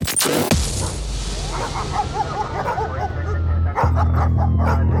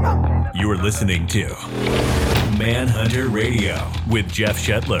You're listening to Manhunter Radio with Jeff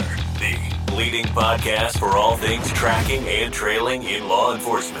Shetler, the leading podcast for all things tracking and trailing in law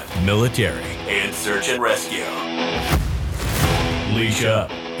enforcement, military, and search and rescue. Leash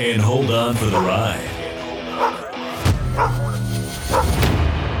up and hold on for the ride.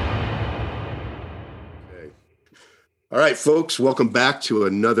 All right, folks, welcome back to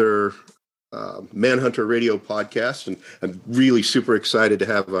another Manhunter Radio podcast, and I'm really super excited to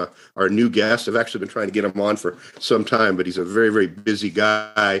have our new guest. I've actually been trying to get him on for some time, but he's a very, very busy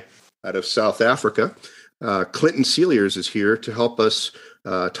guy out of South Africa. Clinton Sealiers is here to help us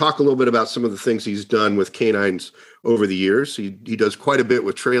talk a little bit about some of the things he's done with canines over the years. He does quite a bit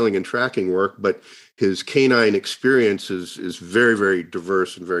with trailing and tracking work, but his canine experience is very, very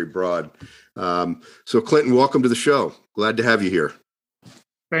diverse and very broad. So Clinton, welcome to the show. Glad to have you here.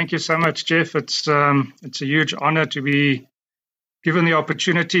 Thank you so much, Jeff. It's a huge honor to be given the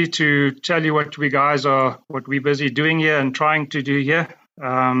opportunity to tell you what we're busy doing here and trying to do here.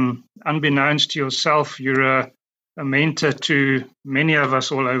 Unbeknownst to yourself, you're a mentor to many of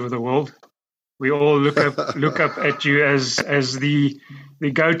us all over the world. We all look up at you as the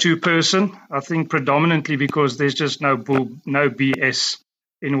go-to person. I think predominantly because there's just no BS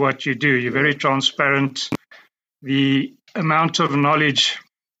in what you do. You're very transparent. The amount of knowledge,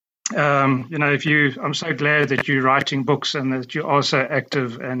 I'm so glad that you're writing books and that you're also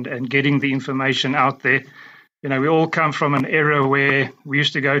active and getting the information out there. We all come from an era where we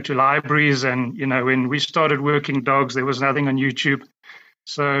used to go to libraries, and, when we started working dogs, there was nothing on YouTube.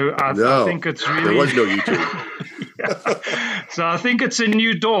 So I think it's really... There was no YouTube. Yeah. So I think it's a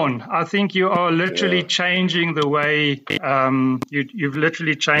new dawn. I think you are literally changing the way, you've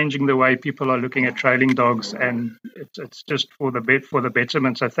literally changing the way people are looking at trailing dogs, and it's just for the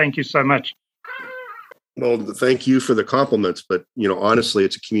betterment. So thank you so much. Well, thank you for the compliments, but honestly,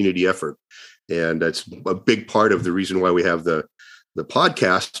 it's a community effort, and that's a big part of the reason why we have the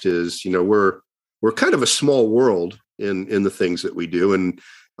podcast. Is we're kind of a small world in the things that we do, and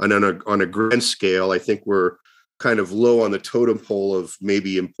on a grand scale, I think we're kind of low on the totem pole of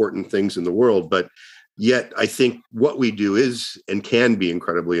maybe important things in the world, but yet I think what we do is and can be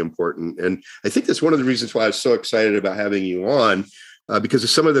incredibly important. And I think that's one of the reasons why I was so excited about having you on, because of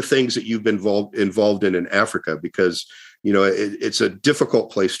some of the things that you've been involved in Africa, because it's a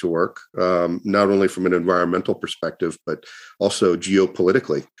difficult place to work, not only from an environmental perspective, but also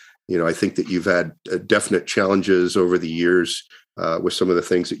geopolitically. I think that you've had definite challenges over the years with some of the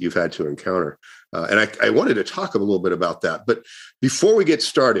things that you've had to encounter. And I wanted to talk a little bit about that. But before we get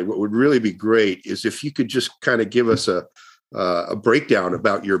started, what would really be great is if you could just kind of give us a breakdown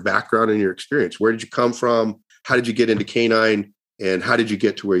about your background and your experience. Where did you come from? How did you get into canine? And how did you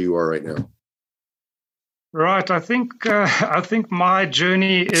get to where you are right now? Right. I think my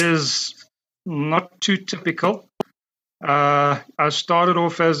journey is not too typical. I started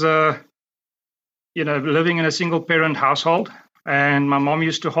off as living in a single parent household, and my mom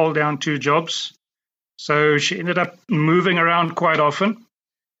used to hold down two jobs. So she ended up moving around quite often.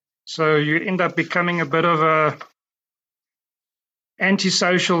 So you end up becoming a bit of a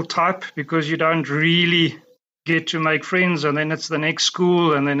antisocial type because you don't really get to make friends, and then it's the next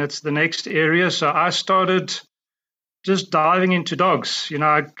school, and then it's the next area. So I started just diving into dogs.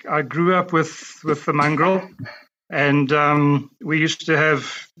 I grew up with the mongrel. And we used to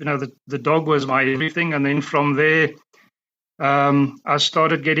have, the dog was my everything. And then from there, I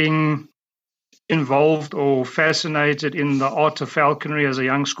started getting involved or fascinated in the art of falconry as a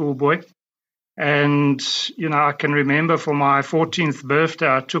young schoolboy. And, I can remember for my 14th birthday,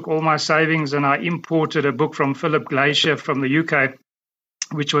 I took all my savings and I imported a book from Philip Glacier from the UK,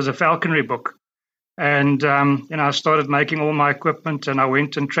 which was a falconry book. And, I started making all my equipment, and I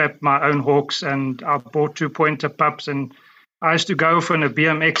went and trapped my own hawks, and I bought 2 pointer pups, and I used to go off on a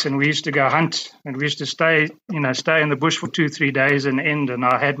BMX, and we used to go hunt, and we used to stay in the bush for 2-3 days and end. And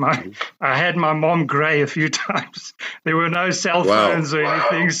I had my mom grey a few times. There were no cell phones or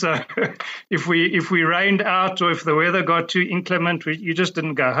anything. So if we rained out or if the weather got too inclement, you just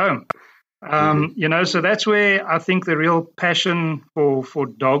didn't go home. So that's where I think the real passion for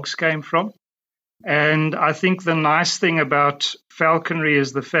dogs came from. And I think the nice thing about falconry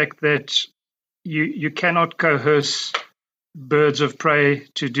is the fact that you cannot coerce birds of prey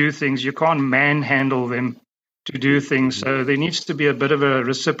to do things. You can't manhandle them to do things. So there needs to be a bit of a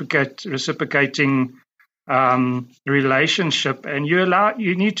reciprocating relationship, and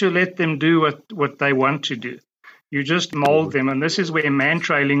you need to let them do what they want to do. You just mold them, and this is where man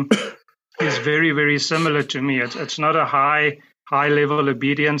trailing is very, very similar to me. It's not a high level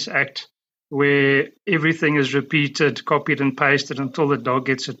obedience act. where everything is repeated, copied and pasted until the dog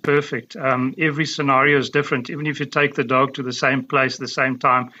gets it perfect. Every scenario is different. Even if you take the dog to the same place, the same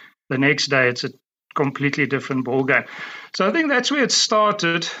time, the next day it's a completely different ballgame. So I think that's where it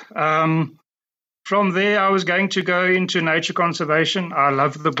started. From there, I was going to go into nature conservation. I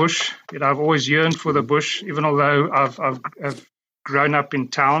love the bush. I've always yearned for the bush, even although I've grown up in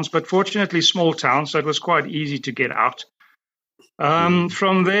towns, but fortunately small towns, so it was quite easy to get out.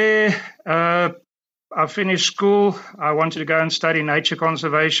 From there, I finished school. I wanted to go and study nature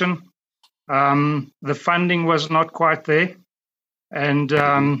conservation. The funding was not quite there. And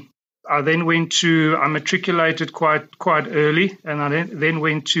I then I matriculated quite early, and I then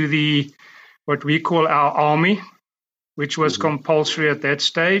went to what we call our army, which was compulsory at that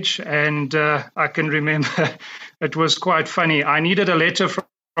stage. And I can remember it was quite funny. I needed a letter from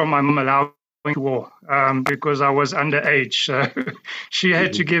my mum allowing to war because I was underage. So she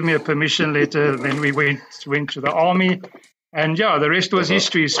had to give me a permission letter. Then we went to the army. And yeah, the rest was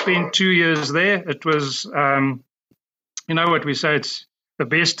history. Spent 2 years there. It was, you know what we say, it's the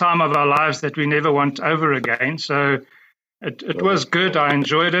best time of our lives that we never want over again. So it was good. I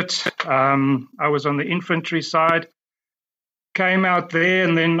enjoyed it. I was on the infantry side. Came out there,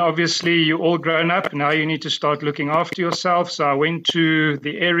 and then obviously you're all grown up. Now you need to start looking after yourself. So I went to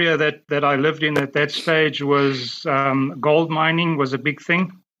the area that I lived in at that stage was gold mining was a big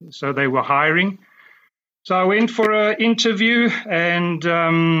thing. So they were hiring. So I went for an interview, and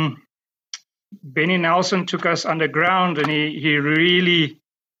Benny Nelson took us underground, and he really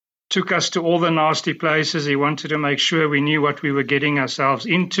took us to all the nasty places. He wanted to make sure we knew what we were getting ourselves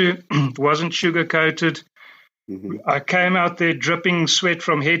into. It wasn't sugar-coated. I came out there dripping sweat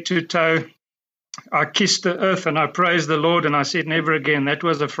from head to toe. I kissed the earth and I praised the Lord, and I said, never again. That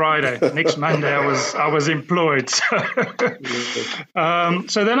was a Friday. Next Monday, I was employed. So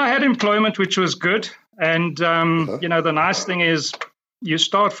then I had employment, which was good. And, you know, the nice thing is you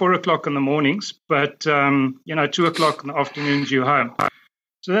start 4 o'clock in the mornings, but, 2 o'clock in the afternoons, you're home.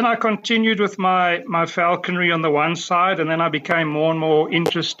 So then I continued with my falconry on the one side, and then I became more and more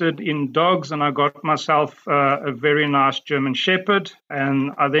interested in dogs, and I got myself a very nice German Shepherd,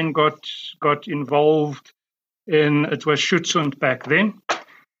 and I then got involved in, it was Schutzhund back then,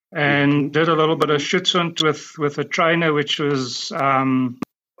 and did a little bit of Schutzhund with a trainer which was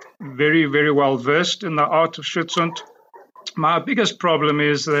very, very well versed in the art of Schutzhund. My biggest problem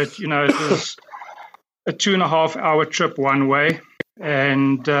is that, it was a 2.5-hour trip one way.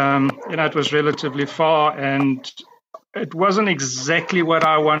 And, it was relatively far, and it wasn't exactly what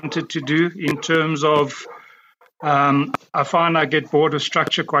I wanted to do in terms of, I find I get bored of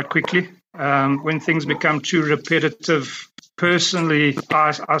structure quite quickly. When things become too repetitive, personally,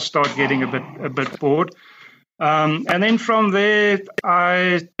 I start getting a bit bored. And then from there,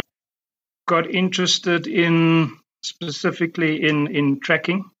 I got interested specifically in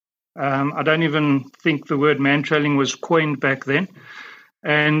tracking. I don't even think the word man-trailing was coined back then.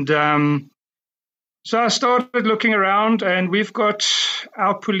 And so I started looking around, and we've got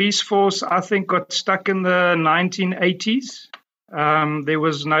our police force, I think, got stuck in the 1980s. There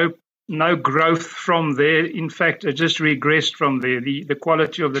was no growth from there. In fact, it just regressed from there. The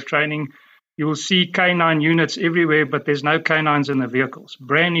quality of the training, you will see canine units everywhere, but there's no canines in the vehicles.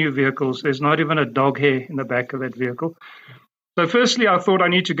 Brand new vehicles. There's not even a dog hair in the back of that vehicle. So firstly, I thought I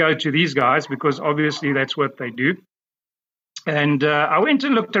need to go to these guys because obviously that's what they do. And I went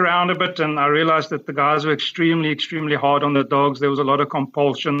and looked around a bit, and I realized that the guys were extremely, extremely hard on the dogs. There was a lot of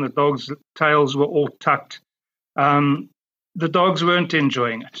compulsion. The dogs' tails were all tucked. The dogs weren't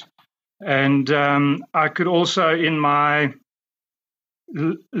enjoying it. And I could also, in my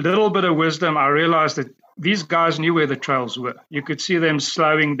little bit of wisdom, I realized that these guys knew where the trails were. You could see them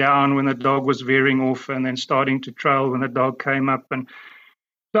slowing down when the dog was veering off and then starting to trail when the dog came up. And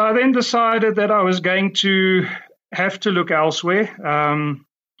so I then decided that I was going to have to look elsewhere.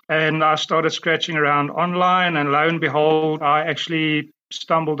 And I started scratching around online, and lo and behold, I actually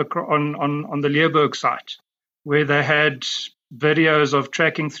stumbled on the Leerburg site, where they had videos of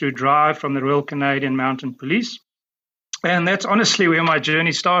tracking through drive from the Royal Canadian Mounted Police. And that's honestly where my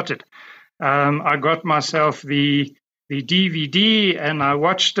journey started. I got myself the DVD, and I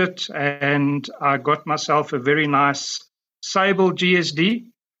watched it, and I got myself a very nice Sable GSD,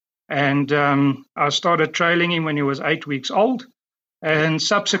 and I started trailing him when he was 8 weeks old, and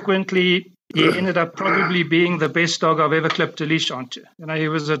subsequently he ended up probably being the best dog I've ever clipped a leash onto. He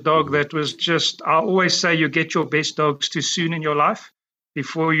was a dog that was just, I always say you get your best dogs too soon in your life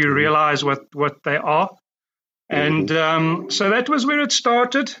before you realize what they are. And so that was where it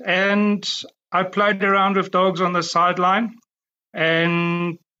started, and I played around with dogs on the sideline.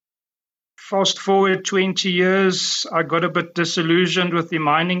 And fast forward 20 years, I got a bit disillusioned with the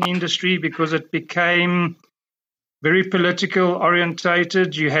mining industry because it became very political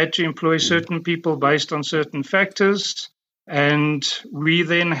orientated. You had to employ certain people based on certain factors. And we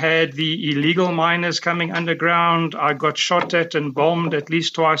then had the illegal miners coming underground. I got shot at and bombed at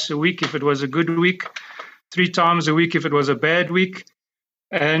least twice a week if it was a good week, 3 times a week if it was a bad week.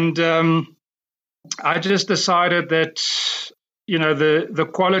 And I just decided that, you know, the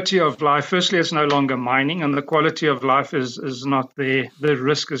quality of life, firstly, it's no longer mining, and the quality of life is not there. The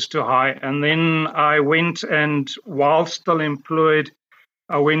risk is too high. And then I went and, while still employed,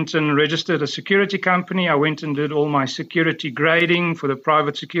 I went and registered a security company. I went and did all my security grading for the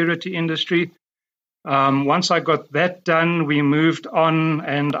private security industry. Once I got that done, we moved on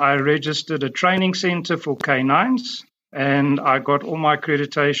and I registered a training center for K9s, and I got all my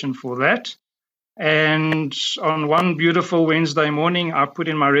accreditation for that. And on one beautiful Wednesday morning, I put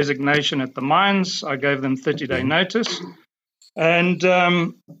in my resignation at the mines. I gave them 30-day notice. And,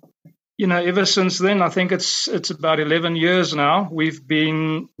 you know, ever since then, I think it's about 11 years now, we've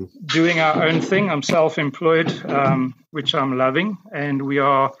been doing our own thing. I'm self-employed, which I'm loving. And we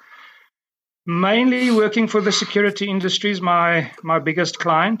are mainly working for the security industry, is my biggest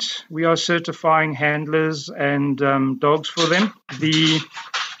client. We are certifying handlers and dogs for them. The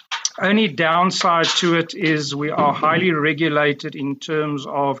only downside to it is we are highly regulated in terms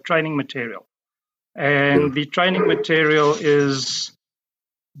of training material. And the training material is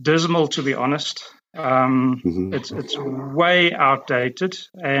dismal, to be honest. It's way outdated,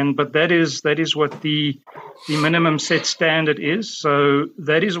 but that is what the minimum set standard is. So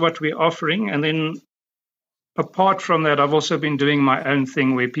that is what we're offering. And then apart from that, I've also been doing my own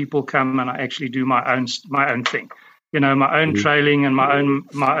thing where people come and I actually do my own thing. You know, my own trailing and my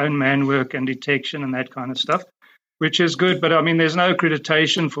own man work and detection and that kind of stuff, which is good. But I mean, there's no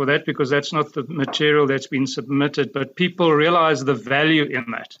accreditation for that because that's not the material that's been submitted. But people realize the value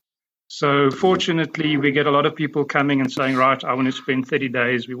in that. So fortunately, we get a lot of people coming and saying, right, I want to spend 30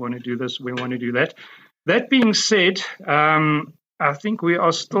 days. We want to do this. We want to do that. That being said, I think we're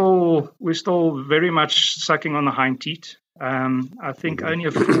still very much sucking on the hind teeth. I think only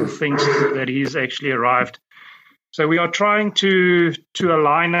a fool thinks that he's actually arrived. So we are trying to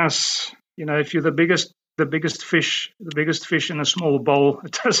align us. You know, if you're the biggest fish in a small bowl,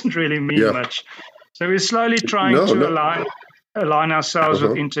 it doesn't really mean much. So we're slowly trying to align ourselves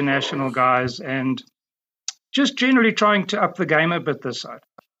with international guys and just generally trying to up the game a bit this side.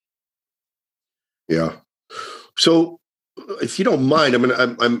 Yeah. So if you don't mind, I mean,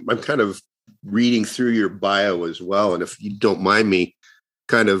 I'm kind of reading through your bio as well, and if you don't mind me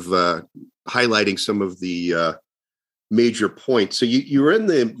kind of highlighting some of the major points. So you were in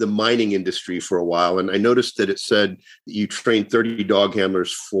the mining industry for a while, and I noticed that it said that you trained 30 dog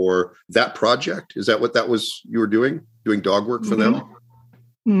handlers for that project. Is that what that was you were doing dog work for them?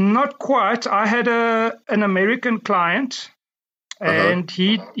 Not quite. I had an American client, and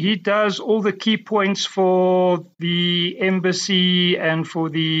he does all the key points for the embassy and for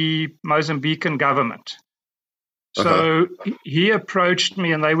the Mozambican government. So he approached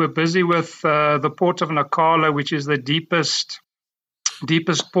me, and they were busy with the port of Nacala, which is the deepest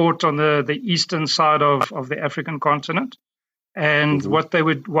port on the eastern side of the African continent. And what they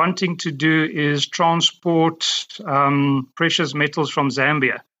were wanting to do is transport precious metals from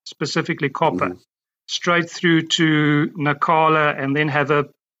Zambia, specifically copper, straight through to Nacala, and then have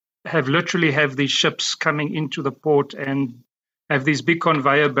these ships coming into the port and have these big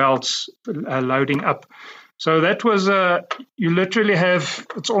conveyor belts loading up. So that was, you literally have,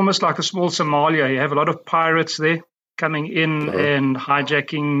 it's almost like a small Somalia. You have a lot of pirates there coming in and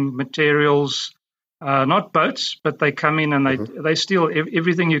hijacking materials, not boats, but they come in and they steal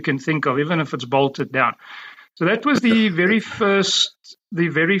everything you can think of, even if it's bolted down. So that was the very first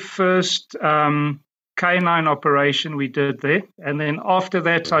K9 operation we did there. And then after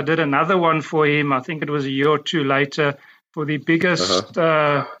that, I did another one for him. I think it was a year or two later, for the biggest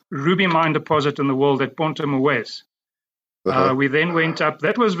ruby mine deposit in the world at Ponta Muez. We then went up.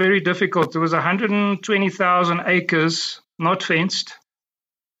 That was very difficult. There was 120,000 acres, not fenced,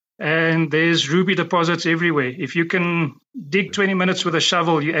 and there's ruby deposits everywhere. If you can dig 20 minutes with a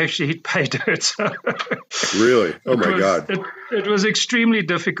shovel, you actually hit pay dirt. Really? Oh, my God. It was extremely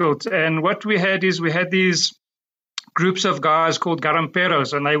difficult. And what we had these groups of guys called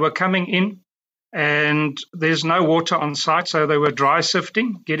garamperos, and they were coming in, and there's no water on site, so they were dry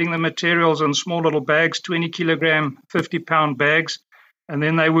sifting, getting the materials in small little bags, 20-kilogram, 50-pound bags, and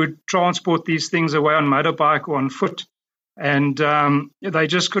then they would transport these things away on motorbike or on foot. And they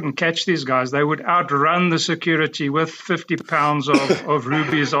just couldn't catch these guys. They would outrun the security with 50 pounds of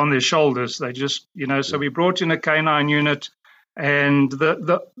rubies on their shoulders. They just, so we brought in a canine unit. And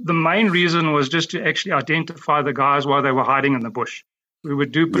the main reason was just to actually identify the guys while they were hiding in the bush. We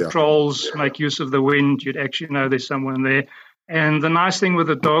would do patrols, make use of the wind. You'd actually know there's someone there. And the nice thing with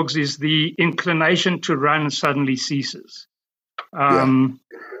the dogs is the inclination to run suddenly ceases. In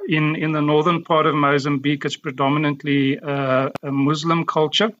the northern part of Mozambique, it's predominantly a Muslim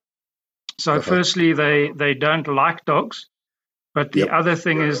culture. So firstly, they don't like dogs. But the other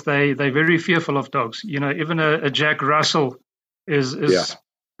thing is they're very fearful of dogs. Even a Jack Russell is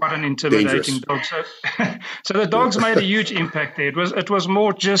quite an intimidating dog. So the dogs made a huge impact there. It was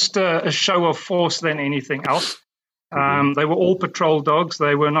more just a show of force than anything else. They were all patrol dogs.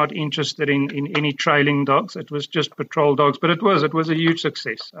 They were not interested in any trailing dogs. It was just patrol dogs. But it was a huge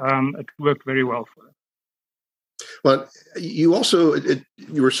success. It worked very well for them. Well, you also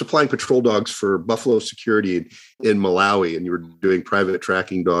you were supplying patrol dogs for Buffalo Security in Malawi, and you were doing private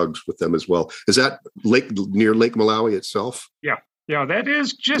tracking dogs with them as well. Is that near Lake Malawi itself? Yeah, that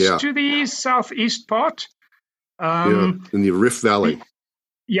is just to the southeast part. In the Rift Valley.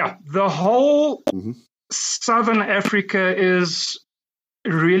 Yeah, the whole Southern Africa is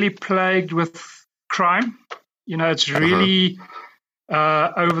really plagued with crime. It's really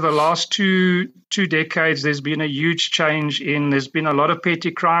over the last two decades, there's been a huge change there's been a lot of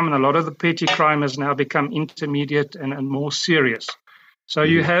petty crime, and a lot of the petty crime has now become intermediate and more serious. So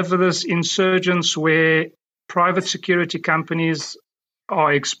you have this insurgence where private security companies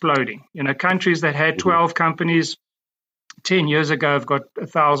are exploding. Countries that had 12 companies 10 years ago have got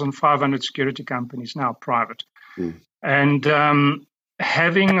 1,500 security companies now private. And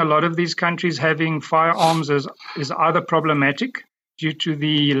having a lot of these countries having firearms is either problematic due to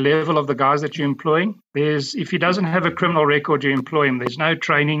the level of the guys that you're employing. If he doesn't have a criminal record, you employ him. There's no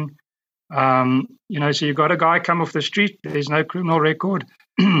training. So you've got a guy come off the street, there's no criminal record.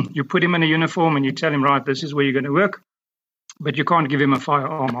 You put him in a uniform and you tell him, right, this is where you're going to work. But you can't give him a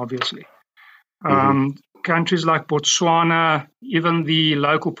firearm, obviously. Countries like Botswana, even the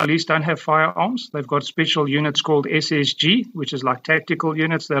local police don't have firearms. They've got special units called SSG, which is like tactical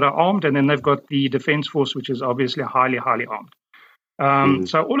units that are armed. And then they've got the Defense Force, which is obviously highly, highly armed.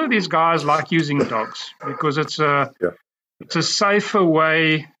 So all of these guys like using dogs because it's a safer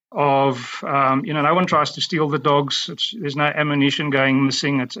way of, no one tries to steal the dogs. There's no ammunition going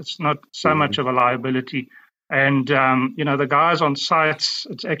missing. It's not so much of a liability. And, the guys on sites,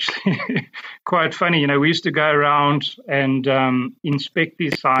 it's actually quite funny. We used to go around and inspect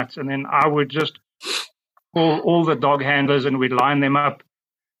these sites, and then I would just call all the dog handlers and we'd line them up,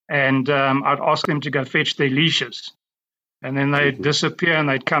 and I'd ask them to go fetch their leashes. And then they'd disappear and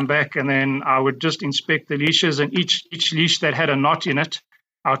they'd come back, and then I would just inspect the leashes, and each leash that had a knot in it,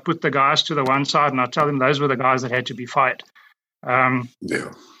 I'd put the guys to the one side and I'd tell them those were the guys that had to be fired.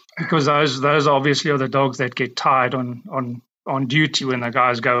 Because those obviously are the dogs that get tired on duty when the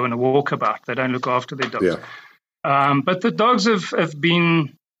guys go on a walkabout. They don't look after their dogs. But the dogs have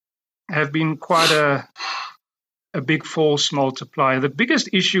been quite a big force multiplier. The biggest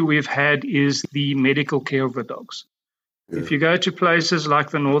issue we've had is the medical care of the dogs. If you go to places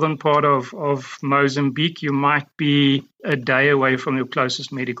like the northern part of Mozambique, you might be a day away from your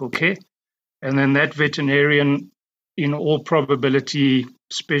closest medical care. And then that veterinarian, in all probability,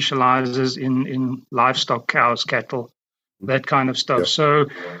 specializes in livestock, cows, cattle, that kind of stuff. So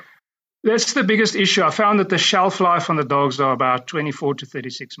that's the biggest issue. I found that the shelf life on the dogs are about 24 to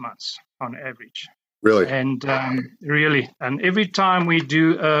 36 months on average. Really? And and every time we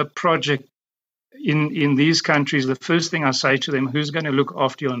do a project in these countries, the first thing I say to them, who's going to look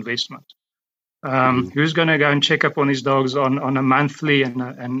after your investment? Who's going to go and check up on these dogs on a monthly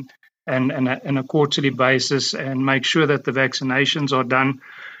and a quarterly basis and make sure that the vaccinations are done?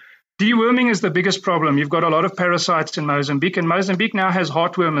 Deworming is the biggest problem. You've got a lot of parasites in Mozambique, and Mozambique now has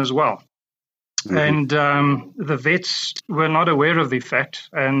heartworm as well. And the vets were not aware of the fact,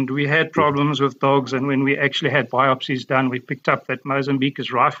 and we had problems with dogs. And when we actually had biopsies done, we picked up that Mozambique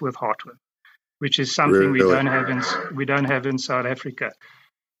is rife with heartworm, which is something we don't have in South Africa.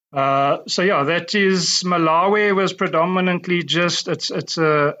 That is Malawi was predominantly just it's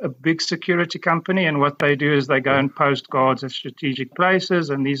a big security company, and what they do is they go and post guards at strategic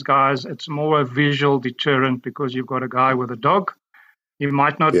places, and these guys, it's more a visual deterrent because you've got a guy with a dog. He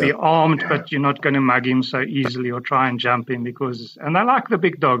might not be armed, but you're not going to mug him so easily or try and jump him and they like the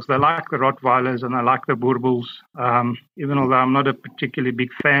big dogs. They like the Rottweilers and they like the Boerboels, even although I'm not a particularly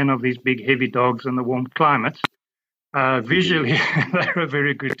big fan of these big, heavy dogs in the warm climates. Visually, they're a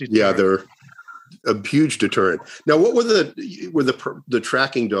very good deterrent. a huge deterrent. Now, what were the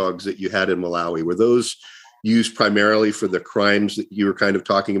tracking dogs that you had in Malawi? Were those used primarily for the crimes that you were kind of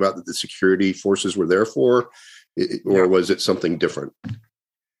talking about that the security forces were there for, or was it something different?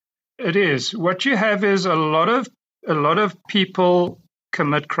 It is. What you have is a lot of people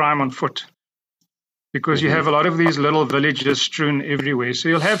commit crime on foot because you have a lot of these little villages strewn everywhere. So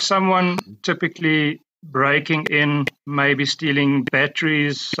you'll have someone typically breaking in, maybe stealing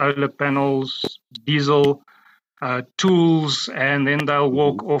batteries, solar panels, diesel, tools, and then they'll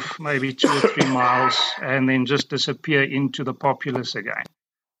walk off maybe 2 or 3 miles and then just disappear into the populace again.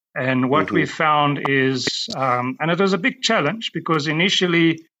 And what we found is, and it was a big challenge because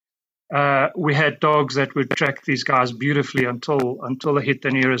initially we had dogs that would track these guys beautifully until they hit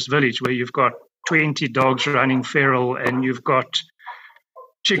the nearest village where you've got 20 dogs running feral and you've got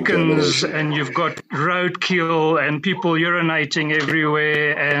chickens and you've got roadkill and people urinating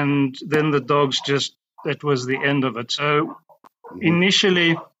everywhere, and then the dogs that was the end of it. So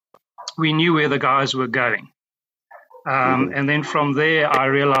initially we knew where the guys were going. And then from there I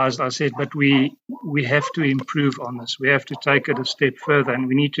realized, I said, but we have to improve on this. We have to take it a step further, and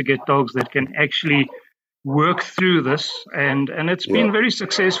we need to get dogs that can actually work through this. And it's been very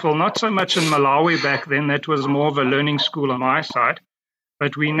successful, not so much in Malawi back then. That was more of a learning school on my side.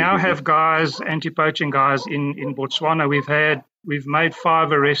 But we now have guys, anti-poaching guys in Botswana. We've made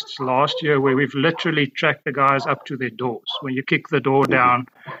 5 arrests last year where we've literally tracked the guys up to their doors. When you kick the door down,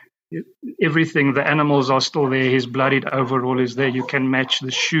 everything, the animals are still there. His bloodied overall is there. You can match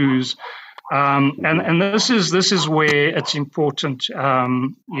the shoes. And this is where it's important,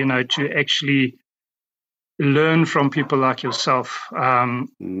 to actually learn from people like yourself.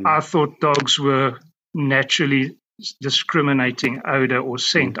 I thought dogs were naturally discriminating odor or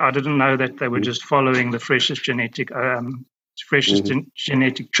scent. I didn't know that they were just following the freshest genetic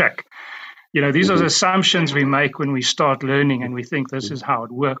track. These are the assumptions we make when we start learning and we think this is how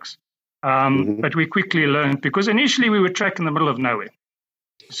it works. But we quickly learned, because initially we were tracking in the middle of nowhere.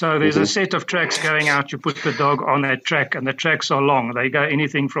 So there's a set of tracks going out. You put the dog on that track, and the tracks are long. They go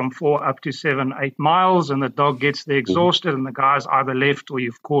anything from 4 up to 7, 8 miles, and the dog gets there exhausted, and the guy's either left or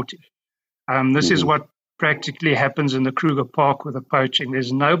you've caught him. This is what practically happens in the Kruger Park with the poaching.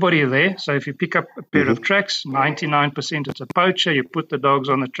 There's nobody there. So if you pick up a pair of tracks, 99% it's a poacher. You put the dogs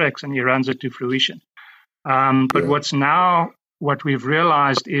on the tracks and he runs it to fruition. But what we've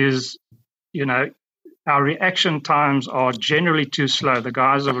realized is, our reaction times are generally too slow. The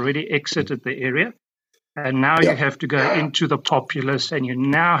guys have already exited the area. And now you have to go into the populace, and you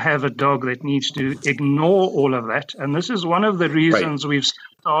now have a dog that needs to ignore all of that. And this is one of the reasons we've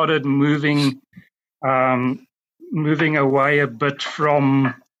started moving away a bit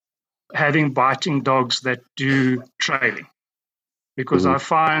from having biting dogs that do trailing, because I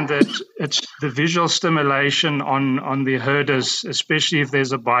find that it's the visual stimulation on the herders, especially if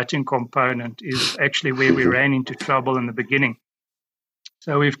there's a biting component, is actually where we ran into trouble in the beginning.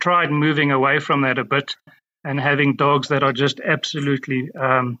 So we've tried moving away from that a bit and having dogs that are just absolutely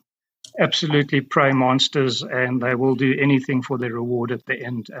prey monsters, and they will do anything for their reward at the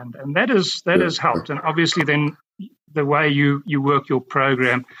end. And that has helped. And obviously then the way you work your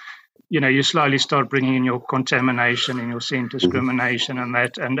program, you slowly start bringing in your contamination and your scent discrimination and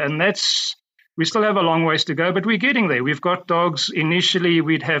that. And that's, we still have a long ways to go, but we're getting there. We've got dogs. Initially,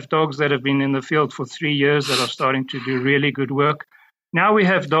 we'd have dogs that have been in the field for 3 years that are starting to do really good work. Now we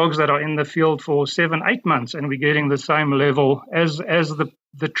have dogs that are in the field for 7, 8 months, and we're getting the same level as the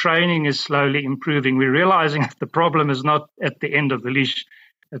training is slowly improving. We're realizing that the problem is not at the end of the leash,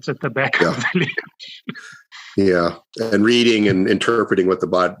 it's at the back of the leash. Yeah, and reading and interpreting what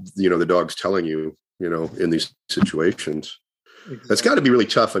the dog's telling you, in these situations. Exactly. That's got to be really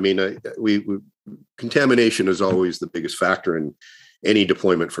tough. I mean, we contamination is always the biggest factor in any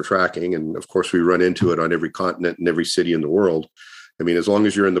deployment for tracking, and of course we run into it on every continent and every city in the world. I mean, as long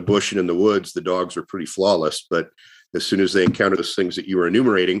as you're in the bush and in the woods, the dogs are pretty flawless. But as soon as they encounter those things that you were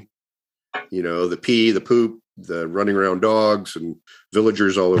enumerating, the pee, the poop, the running around dogs and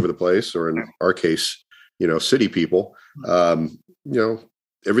villagers all over the place, or in our case, city people,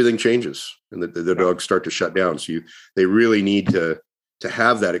 everything changes, and the dogs start to shut down. So they really need to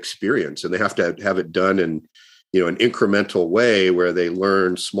have that experience, and they have to have it done in an incremental way where they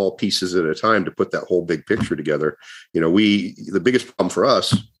learn small pieces at a time to put that whole big picture together. The biggest problem for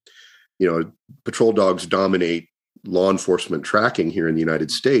us, patrol dogs dominate law enforcement tracking here in the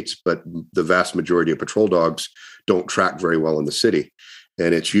United States, but the vast majority of patrol dogs don't track very well in the city.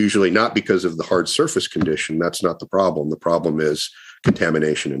 And it's usually not because of the hard surface condition. That's not the problem. The problem is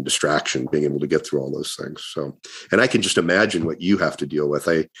contamination and distraction, being able to get through all those things. So, and I can just imagine what you have to deal with.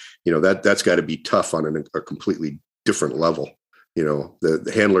 That's got to be tough on a completely different level.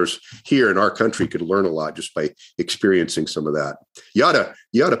 The handlers here in our country could learn a lot just by experiencing some of that. You ought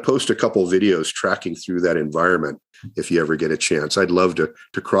to post a couple of videos tracking through that environment if you ever get a chance. I'd love to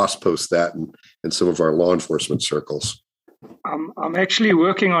cross post that in some of our law enforcement circles. I'm actually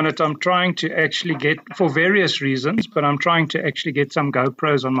working on it. I'm trying to actually get, for various reasons, but I'm trying to actually get some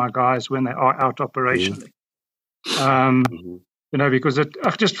GoPros on my guys when they are out operationally. Because it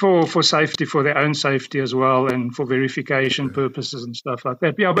just for safety, for their own safety as well, and for verification purposes and stuff like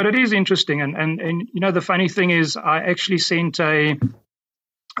that. Yeah, but it is interesting. And the funny thing is, I actually sent a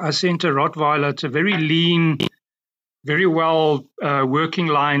Rottweiler. It's a very lean, very well working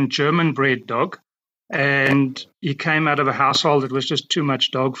line German bred dog. And he came out of a household that was just too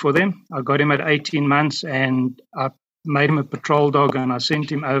much dog for them. I got him at 18 months and I made him a patrol dog and I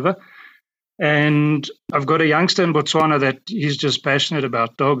sent him over. And I've got a youngster in Botswana that he's just passionate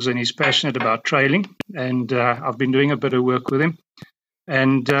about dogs and he's passionate about trailing. And I've been doing a bit of work with him.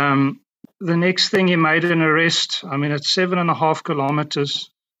 And the next thing, he made an arrest. I mean, it's 7.5 kilometers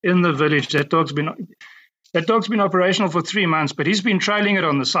in the village. That dog's been operational for 3 months, but he's been trailing it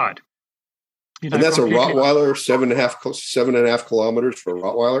on the side. And that's a Rottweiler, 7.5 kilometers for a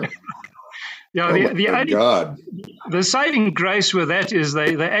Rottweiler. Yeah, the saving grace with that is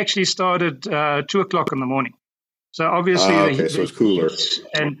they actually started 2:00 in the morning. So obviously, so it's cooler.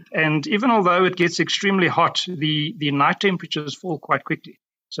 And even although it gets extremely hot, the night temperatures fall quite quickly.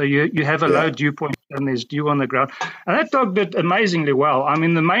 So you have a low dew point and there's dew on the ground. And that dog did amazingly well. I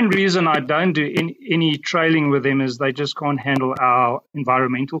mean, the main reason I don't do any trailing with them is they just can't handle our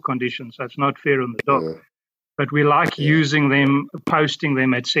environmental conditions. So it's not fair on the dog. Yeah. But we like using them, posting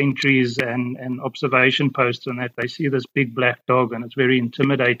them at sentries and observation posts and that. They see this big black dog and it's very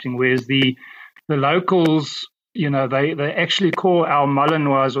intimidating. Whereas the locals, they actually call our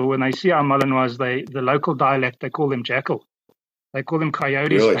Malinois, or when they see our Malinois, the local dialect, they call them jackal. They call them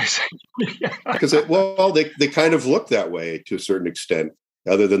coyotes. Really? Because they kind of look that way to a certain extent,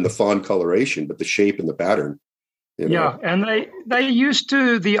 other than the fawn coloration, but the shape and the pattern. Yeah, and they used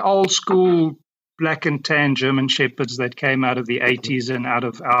to the old school black and tan German shepherds that came out of the 80s and out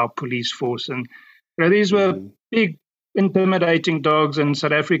of our police force, and these were big, intimidating dogs. And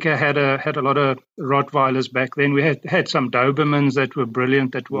South Africa had a lot of Rottweilers back then. We had some Dobermans that were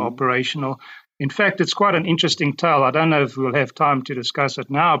brilliant, that were operational. In fact, it's quite an interesting tale. I don't know if we'll have time to discuss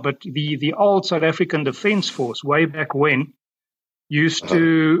it now, but the old South African Defence Force, way back when, used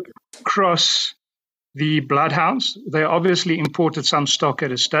to cross the bloodhounds. They obviously imported some stock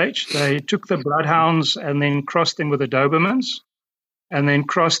at a stage. They took the bloodhounds and then crossed them with the Dobermans and then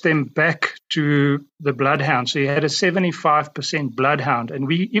crossed them back to the bloodhounds. So you had a 75% bloodhound.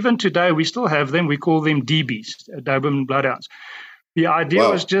 And even today, we still have them. We call them DBs, Doberman bloodhounds. The idea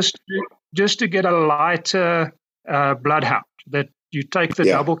was just to get a lighter bloodhound, that you take the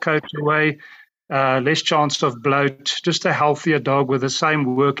double coat away, less chance of bloat, just a healthier dog with the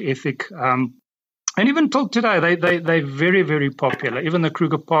same work ethic. And even till today, they're very, very popular. Even the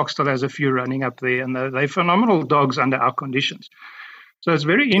Kruger Park still has a few running up there, and they're phenomenal dogs under our conditions. So it's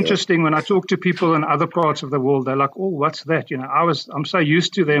very interesting when I talk to people in other parts of the world. They're like, "Oh, what's that?" I'm so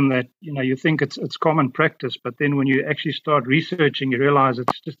used to them that you think it's common practice, but then when you actually start researching, you realize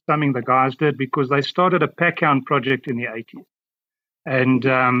it's just something the guys did because they started a pack hound project in the 80s, and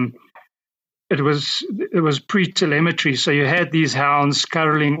it was pre-telemetry. So you had these hounds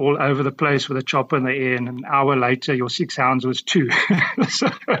scurrying all over the place with a chopper in the air, and an hour later, your 6 hounds was 2. So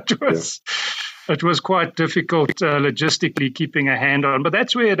it was quite difficult logistically keeping a hand on, but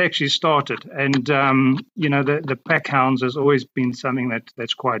that's where it actually started. And, the pack hounds has always been something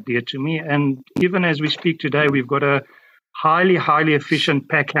that's quite dear to me. And even as we speak today, we've got a highly, highly efficient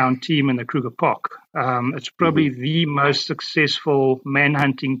pack hound team in the Kruger Park. It's probably the most successful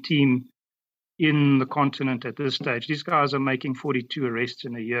manhunting team in the continent at this stage. These guys are making 42 arrests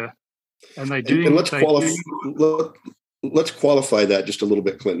in a year. And they're doing... And let's qualify that just a little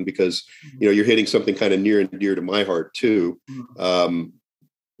bit, Clinton, because you're hitting something kind of near and dear to my heart too.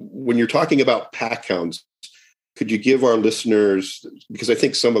 When you're talking about pack hounds, could you give our listeners, because I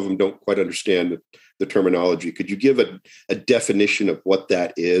think some of them don't quite understand the terminology, could you give a definition of what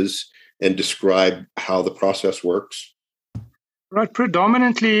that is and describe how the process works? Right.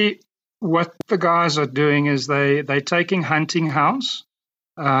 Predominantly, what the guys are doing is they're taking hunting hounds.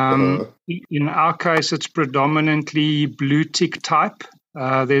 In our case, it's predominantly blue tick type.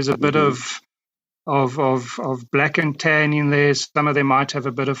 There's a bit of of black and tan in there. Some of them might have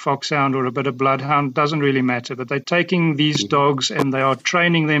a bit of foxhound or a bit of bloodhound. Doesn't really matter. But they're taking these dogs and they are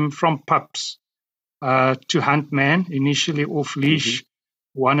training them from pups to hunt man, initially off leash,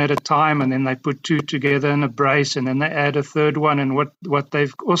 one at a time, and then they put two together in a brace, and then they add a third one. And what they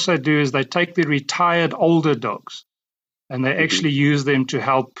also do is they take the retired older dogs and they actually use them to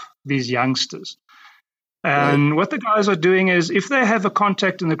help these youngsters. And what the guys are doing is, if they have a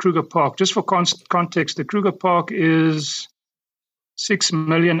contact in the Kruger Park, just for context, the Kruger Park is 6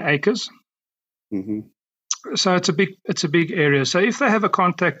 million acres. So it's a big area. So if they have a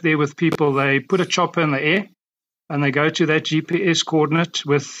contact there with people, they put a chopper in the air and they go to that GPS coordinate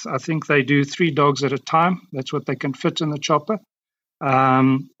with, I think they do 3 dogs at a time. That's what they can fit in the chopper.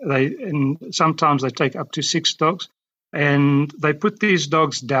 And sometimes they take up to 6 dogs, and they put these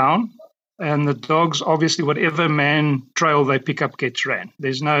dogs down. And the dogs, obviously, whatever man trail they pick up gets ran.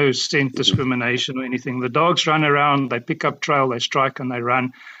 There's no scent discrimination or anything. The dogs run around, they pick up trail, they strike, and they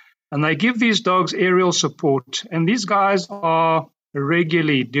run. And they give these dogs aerial support. And these guys are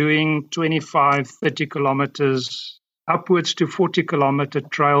regularly doing 25, 30 kilometers, upwards to 40-kilometer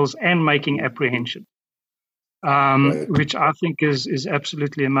trails and making apprehension, which I think is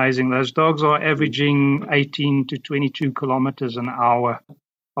absolutely amazing. Those dogs are averaging 18 to 22 kilometers an hour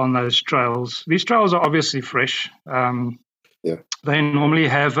on those trails. These trails are obviously fresh. They normally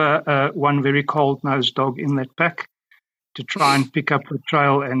have one very cold-nosed dog in that pack to try and pick up the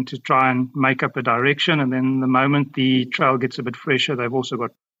trail and to try and make up a direction. And then the moment the trail gets a bit fresher, they've also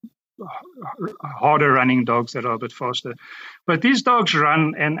got harder running dogs that are a bit faster. But these dogs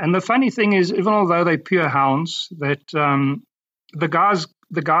run, and the funny thing is, even although they're pure hounds, that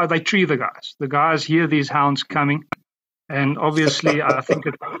they tree the guys. The guys hear these hounds coming. And obviously, I think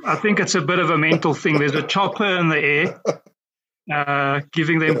it's a bit of a mental thing. There's a chopper in the air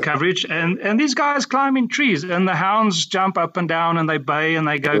giving them coverage. And these guys climb in trees. And the hounds jump up and down and they bay and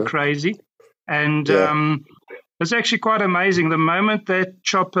they go crazy. And it's actually quite amazing. The moment that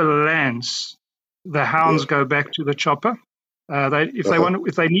chopper lands, the hounds go back to the chopper.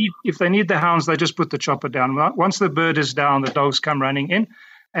 If they need the hounds, they just put the chopper down. Once the bird is down, the dogs come running in.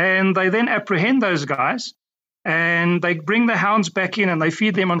 And they then apprehend those guys. And they bring the hounds back in and they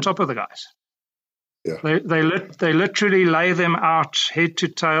feed them on top of the guys. They literally lay them out head to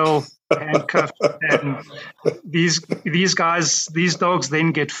tail, handcuffed, and these dogs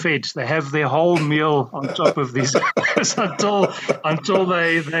then get fed. They have their whole meal on top of these guys until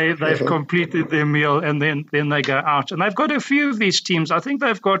they've completed their meal, and then they go out. And they've got a few of these teams. I think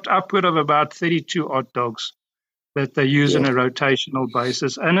they've got upward of about 32 odd dogs that they use on a rotational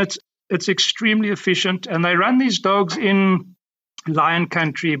basis, and it's extremely efficient, and they run these dogs in lion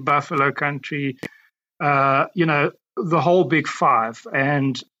country, buffalo country, the whole big five.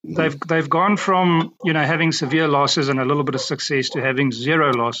 And they've gone from, having severe losses and a little bit of success to having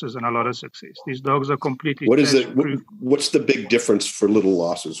 0 losses and a lot of success. These dogs are completely What's the big difference for little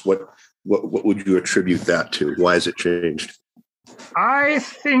losses? What would you attribute that to? Why has it changed? I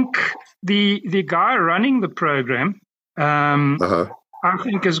think the guy running the program, I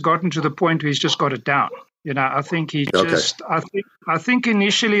think has gotten to the point where he's just got it down. I think I think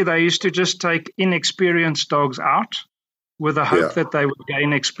initially they used to just take inexperienced dogs out with the hope that they would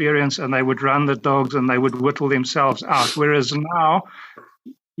gain experience and they would run the dogs and they would whittle themselves out. Whereas now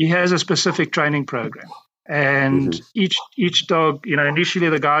he has a specific training program. And each dog, initially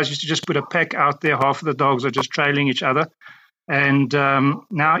the guys used to just put a pack out there. Half of the dogs are just trailing each other. And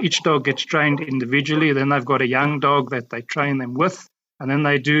now each dog gets trained individually. Then they've got a young dog that they train them with. And then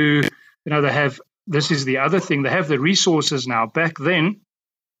they do, they have, this is the other thing, they have the resources now. Back then,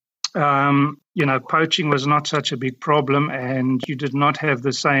 poaching was not such a big problem, and you did not have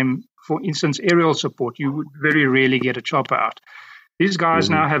the same, for instance, aerial support. You would very rarely get a chopper out. These guys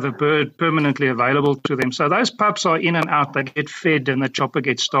now have a bird permanently available to them. So those pups are in and out. They get fed and the chopper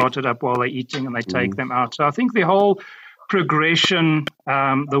gets started up while they're eating and they take them out. So I think the whole progression,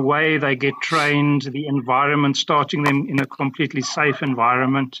 the way they get trained, the environment, starting them in a completely safe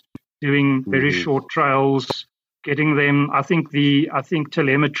environment, doing very short trails, getting them. I think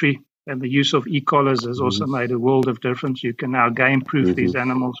telemetry and the use of e-collars has also made a world of difference. You can now game-proof these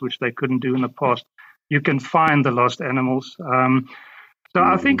animals, which they couldn't do in the past. You can find the lost animals. So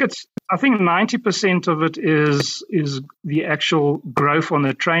I think 90% of it is the actual growth on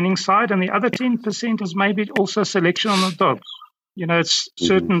the training side, and the other 10% is maybe also selection on the dogs. It's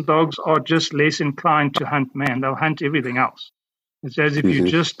certain dogs are just less inclined to hunt man. They'll hunt everything else. It's as if you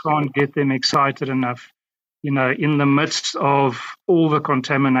just can't get them excited enough in the midst of all the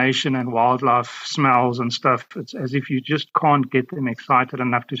contamination and wildlife smells and stuff, it's as if you just can't get them excited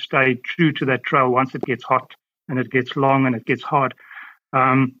enough to stay true to that trail once it gets hot and it gets long and it gets hard.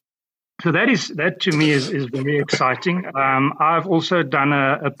 So that to me is very exciting. I've also done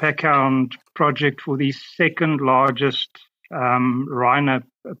a packhound project for the second largest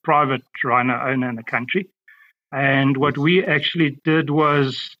private rhino owner in the country. And what we actually did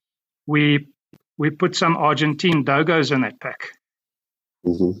was we put some Argentine dogos in that pack.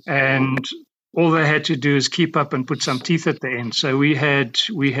 Mm-hmm. And all they had to do is keep up and put some teeth at the end. So we had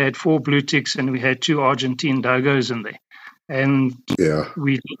 4 blue ticks and we had 2 Argentine dogos in there. And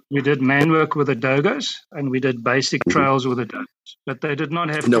we did man work with the dogos and we did basic trails with the dogos. But they did not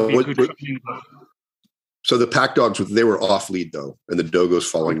have to be good training. So the pack dogs, they were off lead though, and the dogos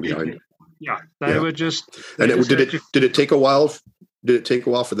following behind. Yeah, they were just. And did it take a while? Did it take a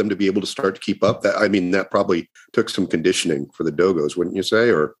while for them to be able to start to keep up? That probably took some conditioning for the dogos, wouldn't you say?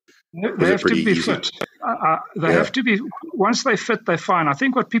 Or they have to be fit. They have to be. Once they fit, they're fine. I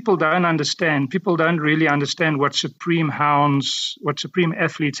think what people don't really understand what supreme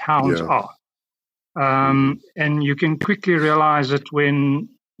athletes hounds are. And you can quickly realize it when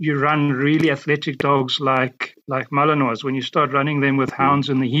you run really athletic dogs like Malinois. When you start running them with hounds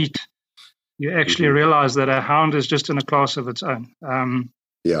in the heat, you actually realize that a hound is just in a class of its own.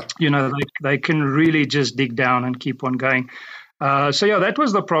 They can really just dig down and keep on going. That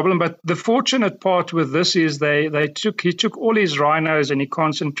was the problem. But the fortunate part with this is he took all his rhinos and he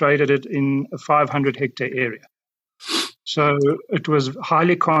concentrated it in a 500-hectare area. So it was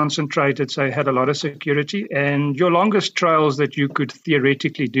highly concentrated, so it had a lot of security. And your longest trails that you could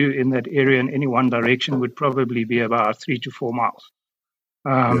theoretically do in that area in any one direction would probably be about 3 to 4 miles.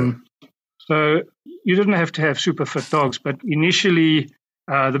 So you didn't have to have super fit dogs. But initially,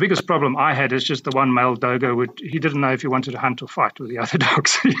 the biggest problem I had is just the one male dogo. He didn't know if he wanted to hunt or fight with the other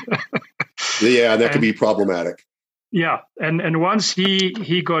dogs. That could be problematic. Yeah, and once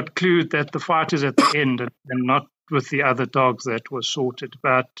he got clued that the fight is at the end and not with the other dogs, that was sorted.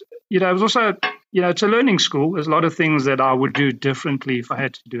 But it was also it's a learning school. There's a lot of things that I would do differently if I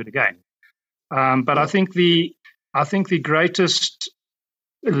had to do it again. But I think the greatest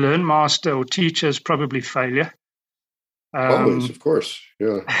learn master or teacher is probably failure. Always, of course,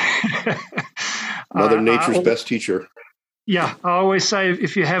 yeah. Mother Nature's best teacher. Yeah, I always say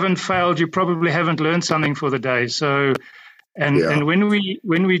if you haven't failed, you probably haven't learned something for the day. So, and when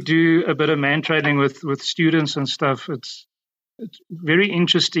we do a bit of man training with students and stuff, it's very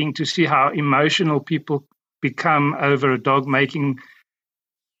interesting to see how emotional people become over a dog making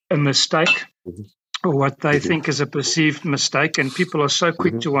a mistake or what they think is a perceived mistake, and people are so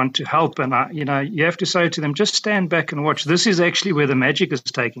quick to want to help. And you have to say to them, just stand back and watch. This is actually where the magic is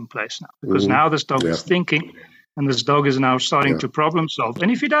taking place now, because now this dog is thinking. And this dog is now starting to problem solve. And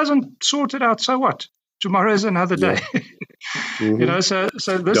if he doesn't sort it out, so what? Tomorrow is another day. So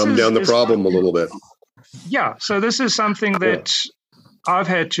this dumb down the problem a little bit. Yeah. So this is something that I've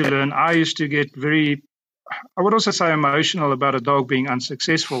had to learn. I used to get I would also say emotional about a dog being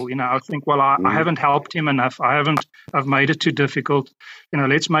unsuccessful. I think, I haven't helped him enough. I've made it too difficult.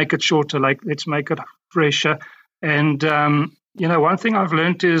 Let's make it shorter. Let's make it fresher. And, one thing I've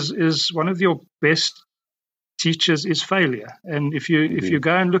learned is one of your best teachers is failure. And if you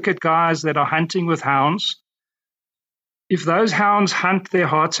go and look at guys that are hunting with hounds, if those hounds hunt their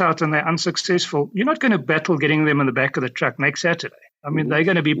hearts out and they're unsuccessful, you're not going to battle getting them in the back of the truck next Saturday. I mean, they're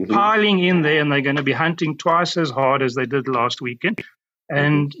going to be piling in there and they're going to be hunting twice as hard as they did last weekend.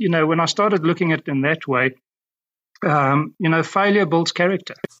 And, when I started looking at it in that way, failure builds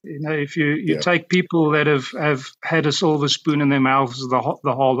character. If you take people that have had a silver spoon in their mouths the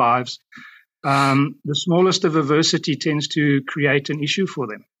whole lives, the smallest of adversity tends to create an issue for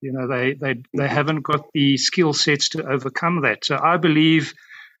them. They haven't got the skill sets to overcome that. So I believe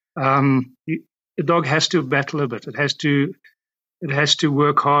the dog has to battle a bit. It has to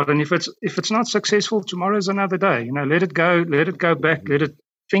work hard. And if it's not successful, tomorrow is another day. Let it go back. Let it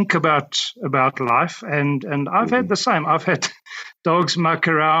think about life. And I've had the same. I've had dogs muck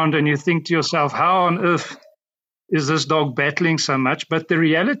around, and you think to yourself, how on earth is this dog battling so much? But the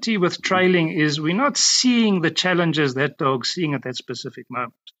reality with trailing is we're not seeing the challenges that dog's seeing at that specific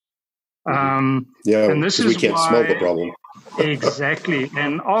moment. And this is we can't smell the problem. Exactly.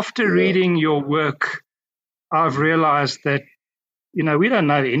 And after reading your work, I've realized that, we don't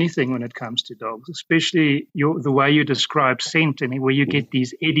know anything when it comes to dogs, especially the way you describe scent, and where you get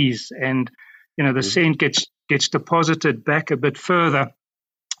these eddies and, the scent gets deposited back a bit further.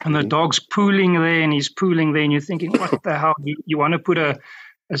 And the dog's pooling there and he's pooling there, and you're thinking, what the hell? You want to put a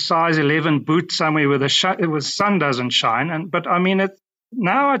a size 11 boot somewhere where the sun doesn't shine. But I mean,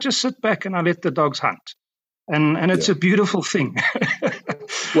 now I just sit back and I let the dogs hunt. And it's a beautiful thing.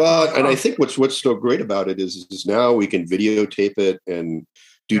 Well, and I think what's so great about it is now we can videotape it and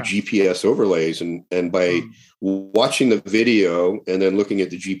do GPS overlays. And by watching the video and then looking at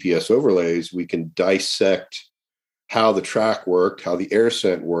the GPS overlays, we can dissect how the track worked, how the air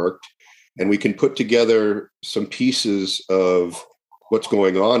scent worked, and we can put together some pieces of what's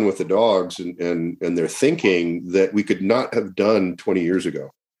going on with the dogs and their thinking that we could not have done 20 years ago,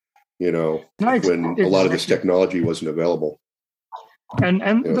 when a lot of this technology wasn't available. And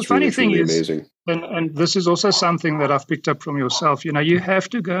the funny thing is, amazing. And this is also something that I've picked up from yourself, you have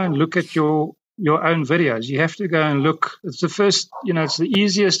to go and look at your own videos. You have to go and look. It's the first, it's the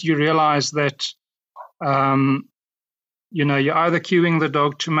easiest. You realize that, you're either cueing the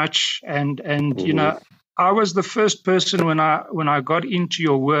dog too much and I was the first person when I got into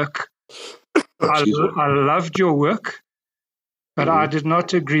your work. I loved your work, but I did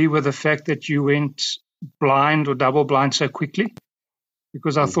not agree with the fact that you went blind or double blind so quickly,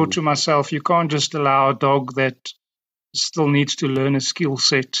 because I thought to myself, you can't just allow a dog that still needs to learn a skill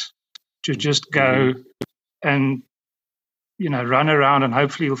set to just go and run around and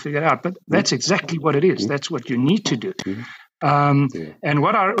hopefully you'll figure it out. But that's exactly what it is. That's what you need to do. And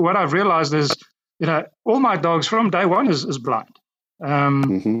what I've realized is, all my dogs from day one is blind.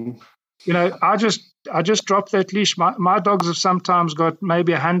 I just dropped that leash. My dogs have sometimes got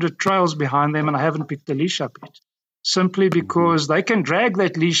maybe 100 trails behind them and I haven't picked the leash up yet. Simply because they can drag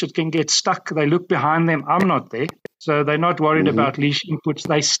that leash, it can get stuck. They look behind them. I'm not there. So they're not worried about leash inputs.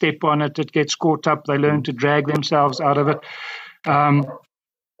 They step on it. It gets caught up. They learn to drag themselves out of it.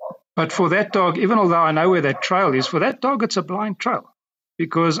 But for that dog, even although I know where that trail is, for that dog, it's a blind trail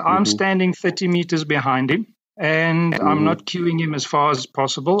because I'm standing 30 meters behind him and I'm not cueing him as far as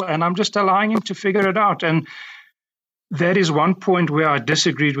possible. And I'm just allowing him to figure it out. And that is one point where I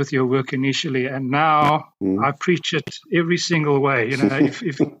disagreed with your work initially, and now I preach it every single way. If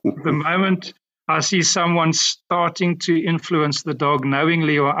the moment I see someone starting to influence the dog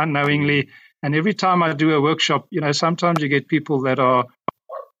knowingly or unknowingly, and every time I do a workshop, sometimes you get people that are,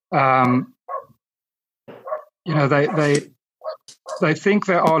 they think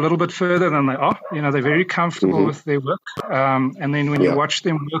they are a little bit further than they are. They're very comfortable with their work. And then when you watch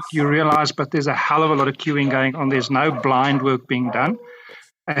them work, you realize, but there's a hell of a lot of cueing going on. There's no blind work being done.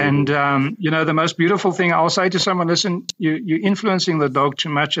 And, the most beautiful thing, I'll say to someone, listen, you're influencing the dog too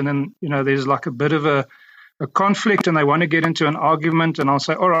much. And then, there's like a bit of a conflict and they want to get into an argument. And I'll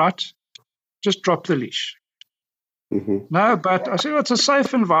say, all right, just drop the leash. No, but I say, well, it's a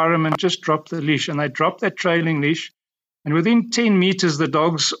safe environment. Just drop the leash. And they drop that trailing leash. And within 10 meters, the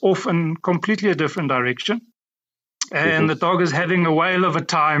dog's off in completely a different direction. And the dog is having a whale of a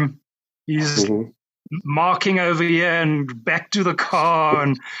time. He's marking over here and back to the car.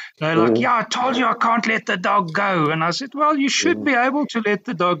 And they're like, I told you I can't let the dog go. And I said, well, you should be able to let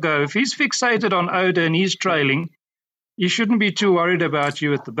the dog go. If he's fixated on odor and he's trailing, you shouldn't be too worried about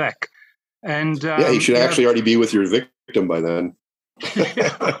you at the back. And he should actually already be with your victim by then.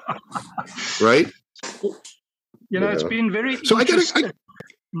 Right? It's been very so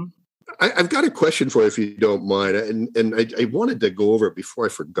I've got a question for you, if you don't mind, and I wanted to go over it before I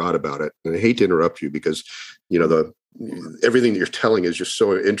forgot about it. And I hate to interrupt you because everything that you're telling is just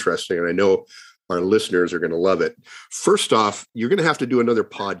so interesting, and I know our listeners are going to love it. First off, you're going to have to do another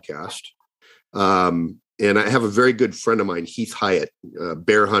podcast, and I have a very good friend of mine, Heath Hyatt,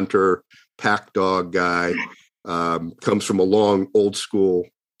 bear hunter, pack dog guy, comes from a long old school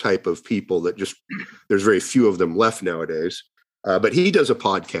type of people that just there's very few of them left nowadays. But he does a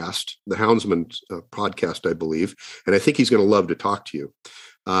podcast, the Houndsman podcast, I believe. And I think he's going to love to talk to you.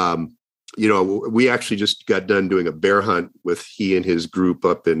 We actually just got done doing a bear hunt with he and his group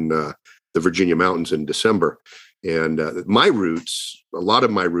up in the Virginia mountains in December. And a lot of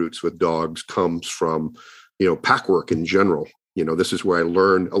my roots with dogs comes from, pack work in general. This is where I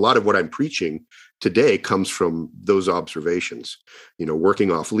learned a lot of what I'm preaching today comes from those observations,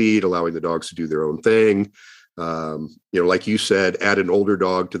 working off lead, allowing the dogs to do their own thing. Like you said, add an older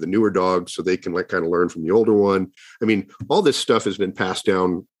dog to the newer dog so they can kind of learn from the older one. I mean, all this stuff has been passed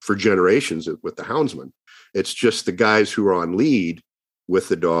down for generations with the Houndsman. It's just the guys who are on lead with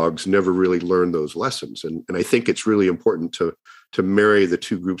the dogs never really learned those lessons. And I think it's really important to marry the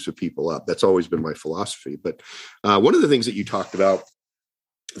two groups of people up. That's always been my philosophy. But one of the things that you talked about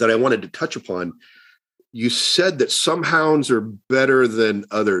that I wanted to touch upon, you said that some hounds are better than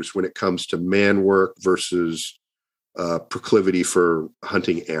others when it comes to man work versus proclivity for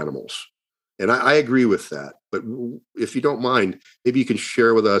hunting animals. And I agree with that. But if you don't mind, maybe you can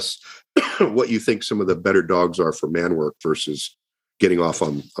share with us what you think some of the better dogs are for man work versus getting off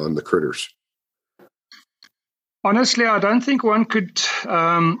on the critters. Honestly, I don't think one could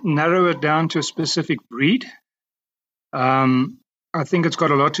narrow it down to a specific breed. I think it's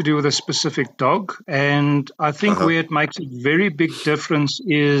got a lot to do with a specific dog. And I think where it makes a very big difference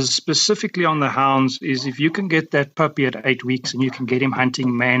is specifically on the hounds is if you can get that puppy at 8 weeks and you can get him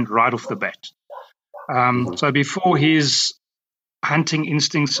hunting man right off the bat. So before his hunting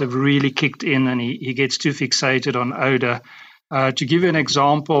instincts have really kicked in and he gets too fixated on odor. To give you an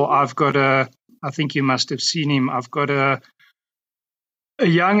example, I think you must have seen him. I've got a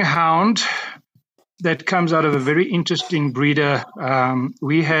young hound that comes out of a very interesting breeder.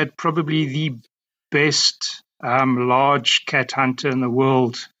 We had probably the best large cat hunter in the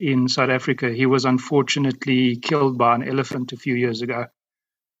world in South Africa. He was unfortunately killed by an elephant a few years ago.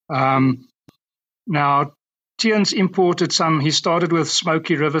 Now, Tian's imported some. He started with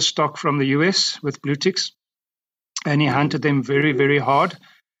Smoky River stock from the US with blue ticks, and he hunted them very, very hard.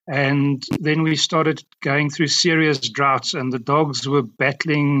 And then we started going through serious droughts, and the dogs were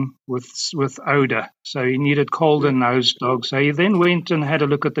battling with odor. So he needed colder nosed dogs. So he then went and had a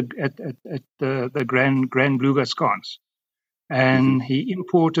look at the Grand Blue Gascons, and he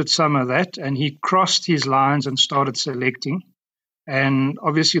imported some of that, and he crossed his lines and started selecting. And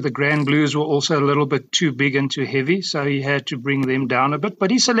obviously the Grand Blues were also a little bit too big and too heavy, so he had to bring them down a bit. But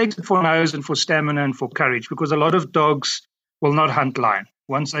he selected for nose and for stamina and for courage, because a lot of dogs will not hunt lion.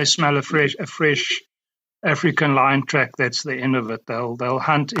 Once they smell a fresh African lion track, that's the end of it. They'll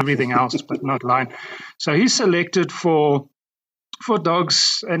hunt everything else, but not lion. So he selected for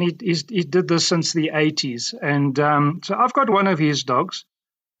dogs, and he did this since the 80s. And so I've got one of his dogs,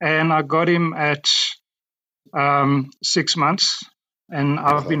 and I got him at 6 months, and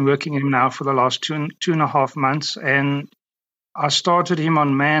I've been working him now for the last two and a half months. And I started him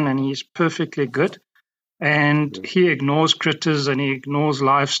on man, and he's perfectly good. And he ignores critters, and he ignores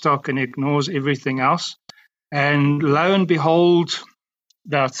livestock, and he ignores everything else. And lo and behold,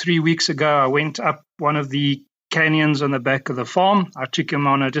 about 3 weeks ago, I went up one of the canyons on the back of the farm. I took him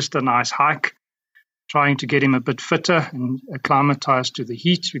on just a nice hike, trying to get him a bit fitter and acclimatized to the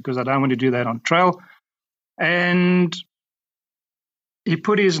heat, because I don't want to do that on trail. And he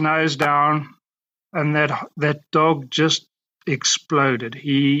put his nose down, and that dog just exploded.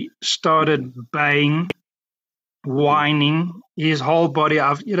 He started baying, whining, his whole body.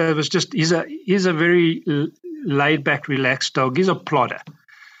 It was just, he's a very laid back, relaxed dog. He's a plodder.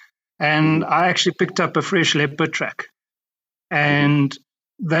 And I actually picked up a fresh leopard track, and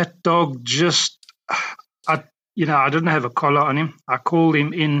that dog just, I didn't have a collar on him. I called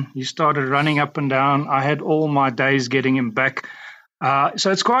him in. He started running up and down. I had all my days getting him back.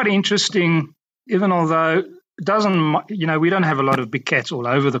 So it's quite interesting, even although we don't have a lot of big cats all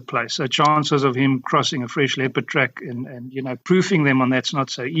over the place. So chances of him crossing a fresh leopard track and proofing them on that's not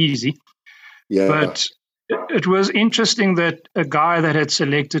so easy. Yeah. But it was interesting that a guy that had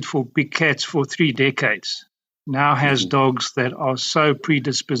selected for big cats for 3 decades now has dogs that are so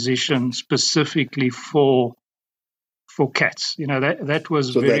predispositioned specifically for cats. That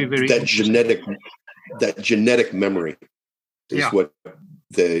was so very, very that genetic memory is what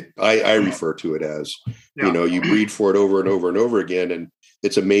I refer to it as. Yeah. You breed for it over and over and over again, and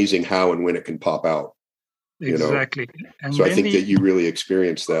it's amazing how and when it can pop out. Exactly. And so I think that you really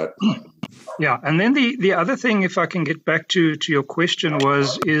experienced that. Yeah. And then the other thing, if I can get back to your question,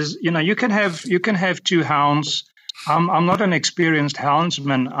 is you can have 2 hounds. I'm not an experienced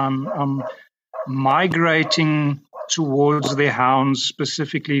houndsman. I'm migrating towards the hounds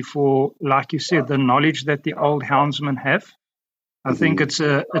specifically for, like you said, the knowledge that the old houndsmen have. I think it's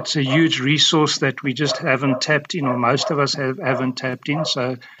a huge resource that we just haven't tapped in, or most of us haven't tapped in.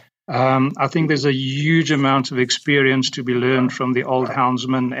 So I think there's a huge amount of experience to be learned from the old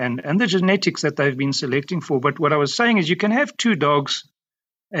houndsmen and the genetics that they've been selecting for. But what I was saying is you can have 2 dogs,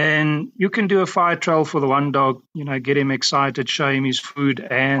 and you can do a fire trial for the one dog, get him excited, show him his food,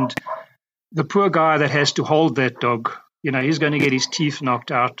 and the poor guy that has to hold that dog, he's going to get his teeth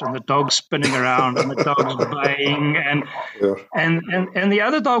knocked out, and the dog's spinning around, and the dog's baying, and the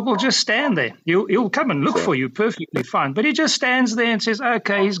other dog will just stand there. He'll come and look for you perfectly fine, but he just stands there and says,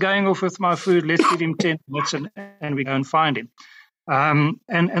 "Okay, he's going off with my food. Let's give him 10 minutes, and we go and find him."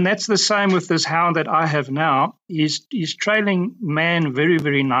 And that's the same with this hound that I have now. He's trailing man very,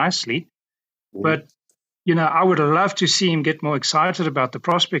 very nicely, but I would love to see him get more excited about the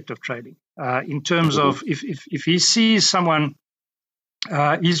prospect of trailing. In terms of if he sees someone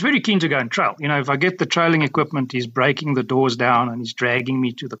he's very keen to go and trail. You know, if I get the trailing equipment, he's breaking the doors down and he's dragging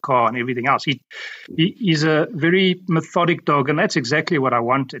me to the car and everything else. He's a very methodic dog, and that's exactly what I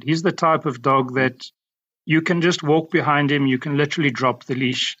wanted. He's the type of dog that you can just walk behind him, you can literally drop the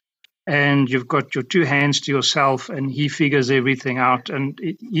leash, and you've got your two hands to yourself, and he figures everything out. And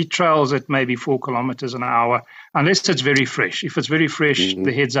he trails at maybe 4 kilometers an hour, unless it's very fresh. If it's very fresh,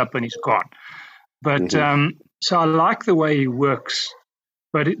 the head's up and he's gone. But so I like the way he works.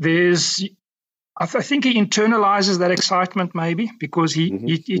 But I think he internalizes that excitement maybe, because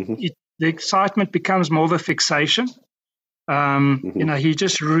the excitement becomes more of a fixation. You know, he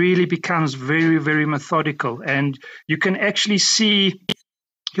just really becomes very, very methodical, and you can actually see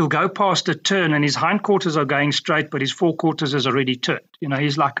he'll go past a turn and his hindquarters are going straight, but his forequarters is already turned. You know,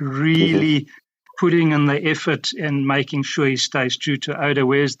 he's like really putting in the effort and making sure he stays true to odor.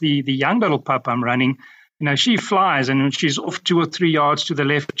 Whereas the young little pup I'm running, you know, she flies, and when she's off 2 or 3 yards to the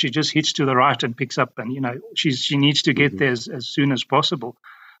left, she just hits to the right and picks up. And, you know, she needs to get there as soon as possible.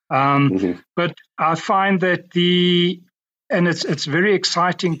 But I find that and it's very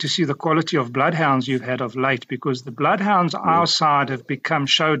exciting to see the quality of bloodhounds you've had of late, because the bloodhounds our side have become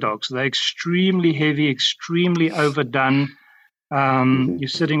show dogs. They're extremely heavy, extremely overdone. You're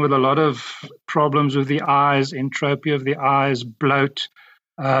sitting with a lot of problems with the eyes, entropy of the eyes, bloat.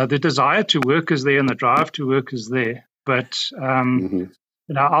 The desire to work is there and the drive to work is there. But you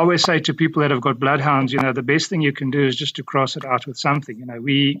know, I always say to people that have got bloodhounds, you know, the best thing you can do is just to cross it out with something. You know,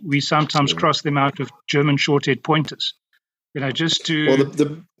 we sometimes cross them out with German short-haired pointers. You know, just to... Well,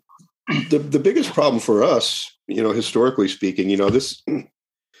 the biggest problem for us, you know, historically speaking, you know, this,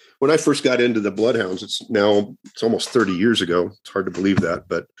 when I first got into the bloodhounds, it's almost 30 years ago. It's hard to believe that,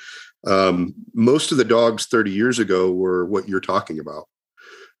 but most of the dogs 30 years ago were what you're talking about.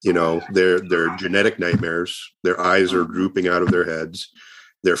 You know, they're genetic nightmares. Their eyes are drooping out of their heads.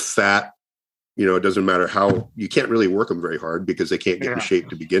 They're fat. You know, it doesn't matter how, you can't really work them very hard because they can't get in shape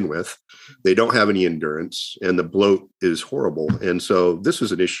to begin with. They don't have any endurance, and the bloat is horrible. And so this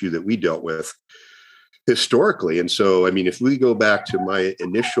is an issue that we dealt with historically. And so, I mean, if we go back to my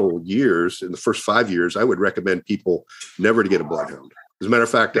initial years, in the first 5 years, I would recommend people never to get a bloodhound. As a matter of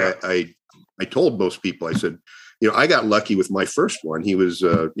fact, I told most people, I said, you know, I got lucky with my first one. He was,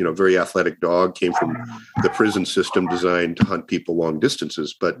 you know, very athletic dog, came from the prison system designed to hunt people long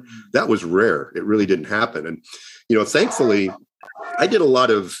distances, but that was rare. It really didn't happen. And, you know, thankfully, I did a lot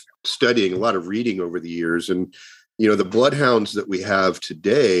of studying, a lot of reading over the years. And, you know, the bloodhounds that we have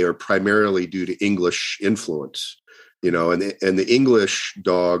today are primarily due to English influence, you know, and the English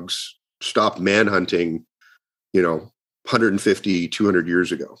dogs stopped manhunting, you know, 150, 200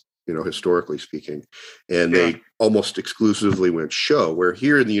 years ago. You know, historically speaking, and they almost exclusively went show, where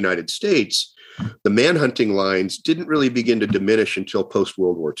here in the United States, the manhunting lines didn't really begin to diminish until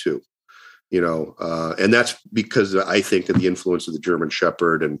post-World War II, you know, and that's because I think that the influence of the German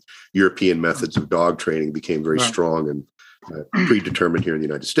Shepherd and European methods of dog training became very strong and predetermined here in the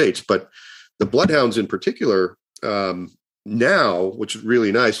United States. But the bloodhounds in particular, now, which is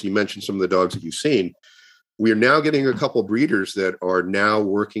really nice, you mentioned some of the dogs that you've seen, we are now getting a couple breeders that are now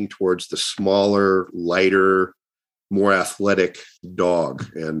working towards the smaller, lighter, more athletic dog.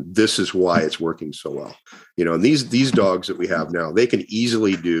 And this is why it's working so well. You know, and these dogs that we have now, they can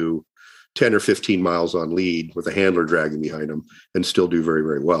easily do 10 or 15 miles on lead with a handler dragging behind them and still do very,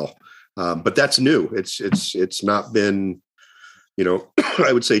 very well. But that's new. It's not been, you know,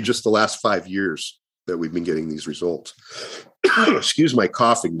 I would say just the last 5 years that we've been getting these results. Excuse my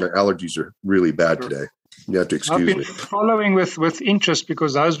coughing. My allergies are really bad today. You have to excuse me. I've been following with interest,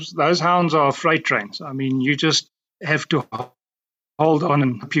 because those hounds are freight trains. I mean, you just have to hold on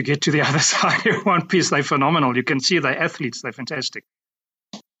and hope you get to the other side in one piece. They're phenomenal. You can see they're athletes. They're fantastic.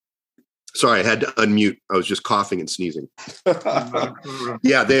 Sorry, I had to unmute. I was just coughing and sneezing.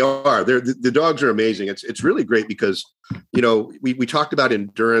 Yeah, they are. The dogs are amazing. It's really great because, you know, we talked about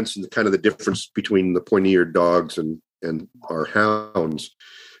endurance and kind of the difference between the pointy-eared dogs and our hounds.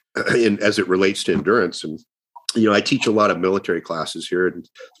 As it relates to endurance. And, you know, I teach a lot of military classes here. And as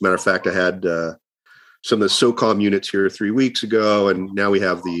a matter of fact, I had some of the SOCOM units here 3 weeks ago, and now we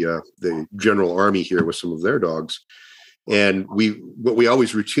have the General Army here with some of their dogs. And what we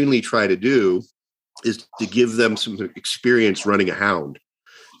always routinely try to do is to give them some experience running a hound,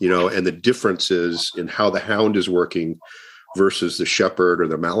 you know, and the differences in how the hound is working versus the shepherd or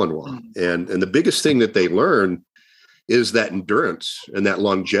the Malinois. And the biggest thing that they learn is that endurance and that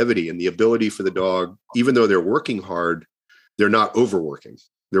longevity and the ability for the dog, even though they're working hard, they're not overworking.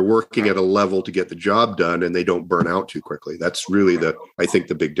 They're working at a level to get the job done, and they don't burn out too quickly. That's really I think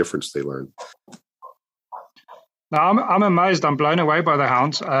the big difference they learn. Now, I'm amazed. I'm blown away by the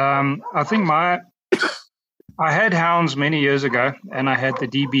hounds. I think I had hounds many years ago, and I had the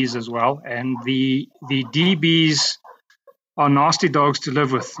DBs as well. And the DBs are nasty dogs to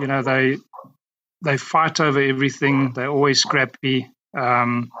live with. You know, they fight over everything. They're always scrappy.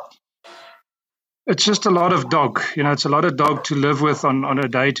 It's just a lot of dog. You know, it's a lot of dog to live with on a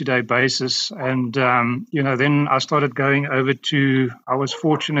day-to-day basis. And you know, then I started going over I was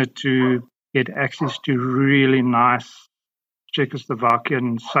fortunate to get access to really nice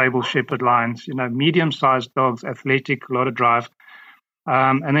Czechoslovakian Sable Shepherd lines, you know, medium-sized dogs, athletic, a lot of drive.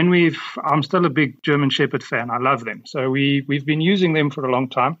 And then I'm still a big German Shepherd fan. I love them. So we've been using them for a long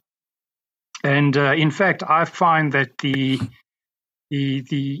time. And in fact, I find that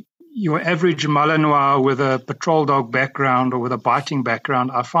your average Malinois with a patrol dog background or with a biting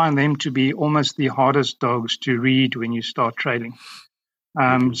background, I find them to be almost the hardest dogs to read when you start trailing.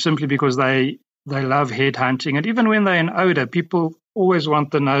 Simply because they love head hunting. And even when they're in odor, people always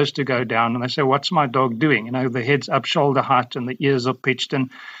want the nose to go down. And they say, what's my dog doing? You know, the head's up shoulder height and the ears are pitched. And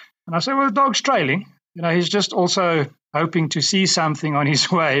I say, well, the dog's trailing. You know, he's just also hoping to see something on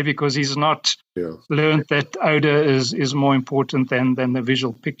his way because he's not learned that odor is more important than the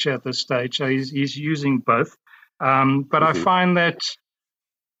visual picture at this stage. So he's using both. But I find that,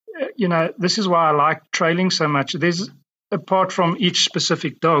 you know, this is why I like trailing so much. Apart from each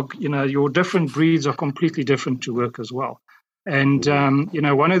specific dog, you know, your different breeds are completely different to work as well. And, you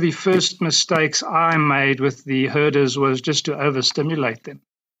know, one of the first mistakes I made with the herders was just to overstimulate them,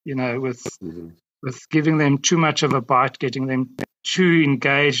 you know, with giving them too much of a bite, getting them too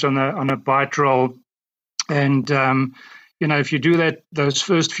engaged on a bite roll. And, you know, if you do that, those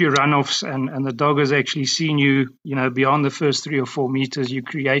first few runoffs and the dog has actually seen you, you know, beyond the first 3 or 4 meters, you're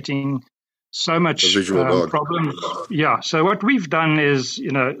creating so much problem. Yeah. So what we've done is,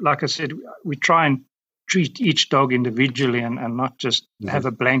 you know, like I said, we try and treat each dog individually and not just have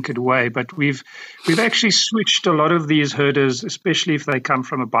a blanket way. But we've actually switched a lot of these herders, especially if they come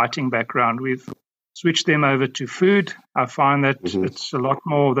from a biting background. We've switched them over to food. I find that it's a lot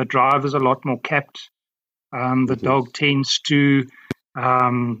more, the drive is a lot more capped. The dog tends to,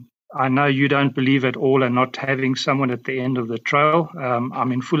 I know you don't believe at all in not having someone at the end of the trail.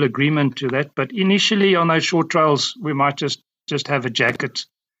 I'm in full agreement to that. But initially on those short trails, we might just have a jacket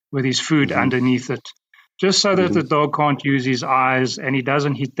with his food underneath it, just so that the dog can't use his eyes and he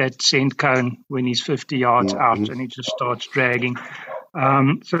doesn't hit that scent cone when he's 50 yards out and he just starts dragging.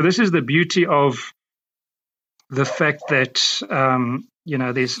 So this is the beauty of the fact that, you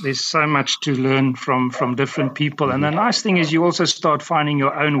know, there's so much to learn from different people. And the nice thing is you also start finding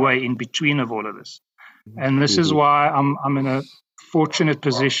your own way in between of all of this. And this is why I'm in a fortunate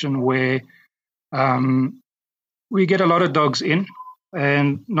position where we get a lot of dogs in,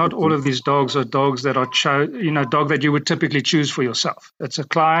 and not all of these dogs are dogs that are, dog that you would typically choose for yourself. It's a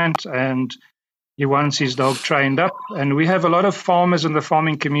client and he wants his dog trained up. And we have a lot of farmers in the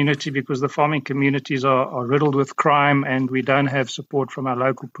farming community because the farming communities are riddled with crime and we don't have support from our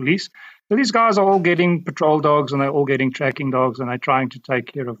local police. So these guys are all getting patrol dogs and they're all getting tracking dogs and they're trying to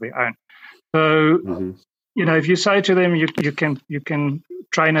take care of their own. So, you know, if you say to them, you can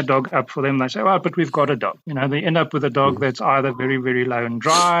train a dog up for them, they say, well, but we've got a dog. You know, they end up with a dog that's either very, very low in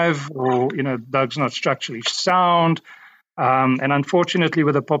drive or, you know, dog's not structurally sound. And unfortunately,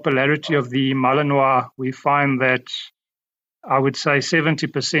 with the popularity of the Malinois, we find that I would say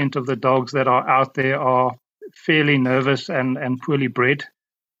 70% of the dogs that are out there are fairly nervous and poorly bred.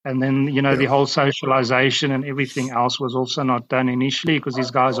 And then, you know, the whole socialization and everything else was also not done initially because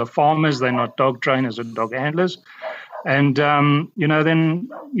these guys are farmers. They're not dog trainers or dog handlers. And, you know, then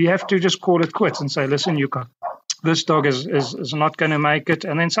you have to just call it quits and say, listen, this dog is not going to make it.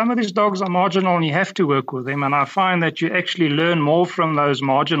 And then some of these dogs are marginal and you have to work with them. And I find that you actually learn more from those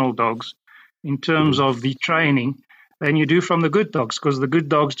marginal dogs in terms of the training than you do from the good dogs because the good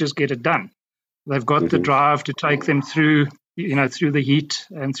dogs just get it done. They've got the drive to take them through, you know, through the heat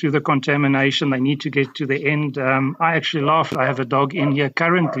and through the contamination. They need to get to the end. I actually laughed. I have a dog in here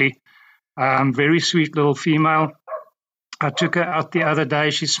currently, very sweet little female. I took her out the other day.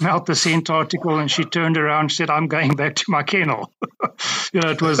 She smelled the scent article and she turned around and said, I'm going back to my kennel. You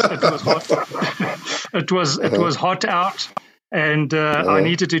know, it was hot. it was hot out. And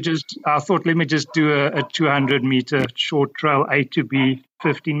I thought, let me just do a 200-meter short trail, A to B,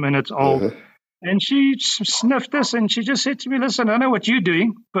 15 minutes old. And she sniffed this and she just said to me, listen, I know what you're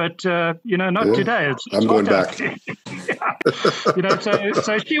doing, but, you know, not today. It's I'm going back. You know,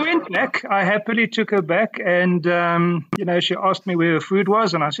 so she went back. I happily took her back and, you know, she asked me where her food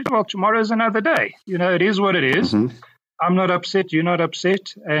was. And I said, well, tomorrow's another day. You know, it is what it is. I'm not upset. You're not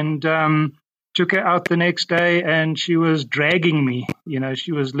upset. And, took her out the next day and she was dragging me.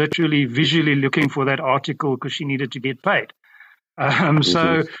 She was literally visually looking for that article because she needed to get paid.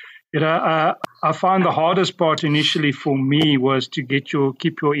 So, I find the hardest part initially for me was to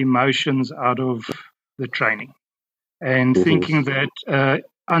keep your emotions out of the training and thinking that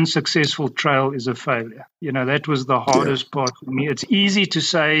unsuccessful trail is a failure. That was the hardest part for me. It's easy to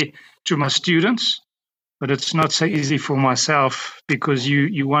say to my students, but it's not so easy for myself because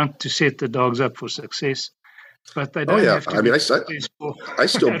you want to set the dogs up for success. But they don't have to be successful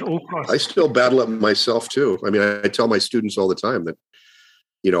at all costs. I still battle it myself too. I mean, I tell my students all the time that,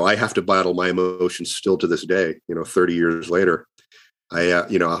 I have to battle my emotions still to this day, 30 years later.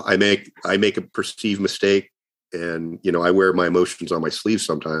 I make a perceived mistake and, I wear my emotions on my sleeve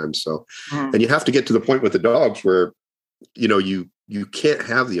sometimes. So, and you have to get to the point with the dogs where, you can't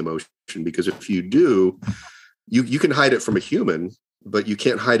have the emotion because if you do, you can hide it from a human, but you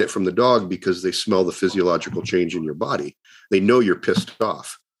can't hide it from the dog because they smell the physiological change in your body. They know you're pissed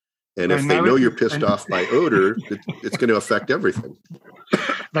off. And if they know you're pissed off by odor, it's going to affect everything.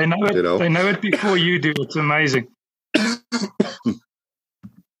 They know it. They know it before you do. It's amazing.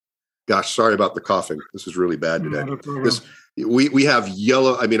 Gosh, sorry about the coughing. This is really bad today. We have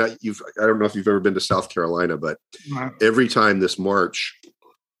yellow. I mean, I don't know if you've ever been to South Carolina, but every time this March,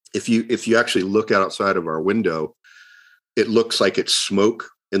 if you actually look outside of our window, it looks like it's smoke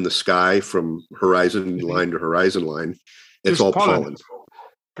in the sky from horizon line to horizon line. It's all pollen.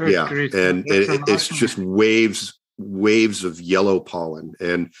 Yeah, and it's just waves of yellow pollen,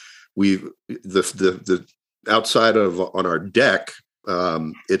 and the outside of on our deck,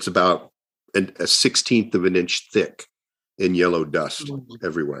 it's about a 1/16 of an inch thick in yellow dust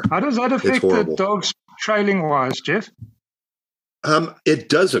everywhere. How does that affect the dogs trailing wise, Jeff? It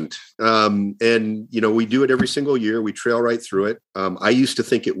doesn't. And we do it every single year. We trail right through it. I used to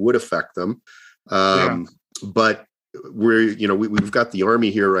think it would affect them. But we've got the Army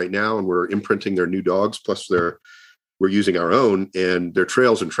here right now and we're imprinting their new dogs. Plus we're using our own and their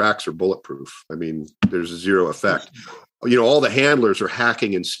trails and tracks are bulletproof. I mean, there's zero effect. All the handlers are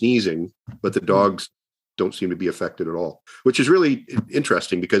hacking and sneezing, but the dogs don't seem to be affected at all, which is really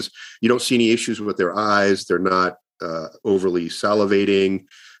interesting because you don't see any issues with their eyes. They're not overly salivating.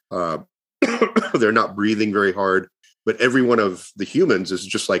 They're not breathing very hard, but every one of the humans is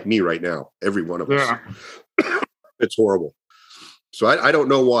just like me right now. Every one of us. It's horrible. So I don't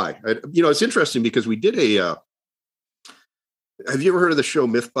know why. It's interesting because we did have you ever heard of the show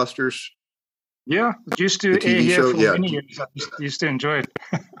Mythbusters? Yeah, it used to air here for many years. I used to enjoy it.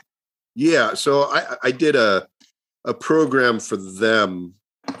 Yeah, so I did a program for them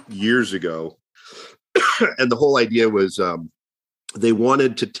years ago. And the whole idea was they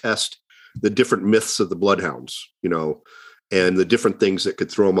wanted to test the different myths of the bloodhounds, and the different things that could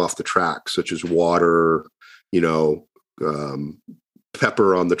throw them off the track, such as water,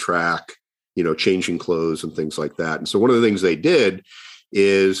 pepper on the track, changing clothes and things like that. And so one of the things they did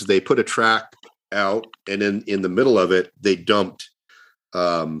is they put a track out and in the middle of it, they dumped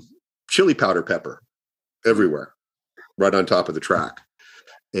chili powder pepper everywhere, right on top of the track.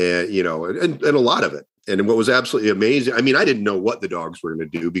 And, and a lot of it. And what was absolutely amazing, I mean, I didn't know what the dogs were going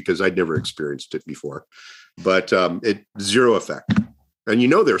to do because I'd never experienced it before, but it zero effect. And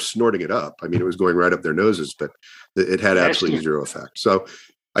they're snorting it up. I mean, it was going right up their noses, but it had absolutely zero effect. So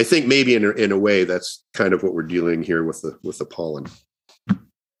I think maybe in a way that's kind of what we're dealing here with the pollen.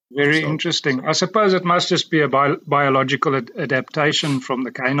 Very interesting. I suppose it must just be a biological adaptation from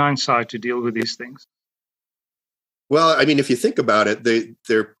the canine side to deal with these things. Well, I mean, if you think about it,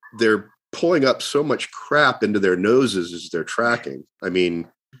 they're pulling up so much crap into their noses as they're tracking. I mean,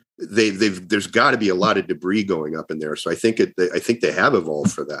 there's got to be a lot of debris going up in there. So I think they have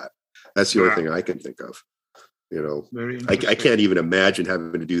evolved for that. That's the only thing I can think of. I can't even imagine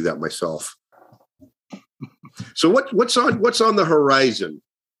having to do that myself. So what's on the horizon,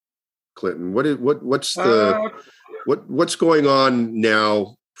 Clinton? What's going on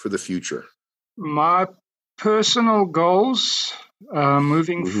now for the future? My personal goals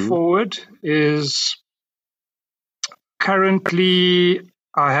moving forward is currently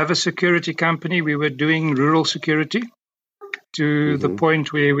I have a security company. We were doing rural security to the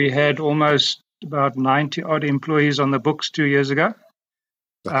point where we had almost about 90 odd employees on the books 2 years ago.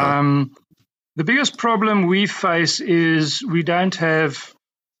 The biggest problem we face is we don't have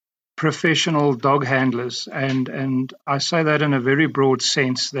professional dog handlers. And I say that in a very broad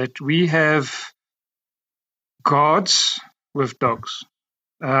sense, that we have guards with dogs.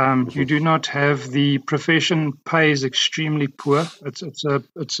 You do not have the profession pays extremely poor. It's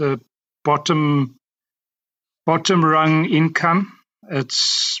a bottom rung income.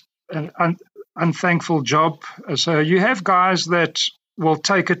 It's unthankful job. So you have guys that will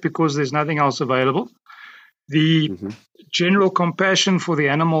take it because there's nothing else available. The general compassion for the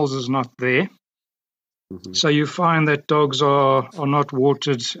animals is not there. So you find that dogs are not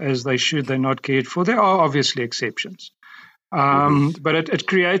watered as they should. They're not cared for. There are obviously exceptions. But it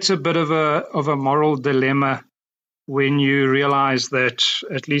creates a bit of a moral dilemma when you realize that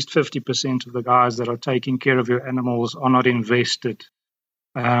at least 50% of the guys that are taking care of your animals are not invested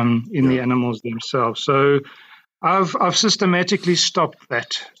in the animals themselves. So I've systematically stopped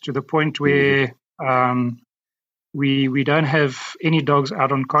that to the point where we don't have any dogs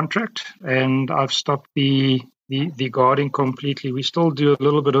out on contract, and I've stopped the guarding completely. We still do a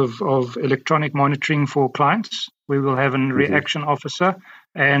little bit of electronic monitoring for clients. We will have a reaction officer,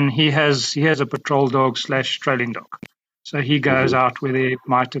 and he has a patrol dog / trailing dog. So he goes out where there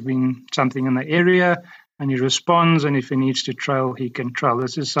might have been something in the area, and he responds, and if he needs to trail, he can trail.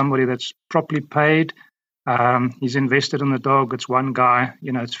 This is somebody that's properly paid. He's invested in the dog. It's one guy.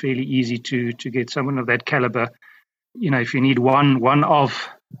 It's fairly easy to get someone of that caliber. If you need one of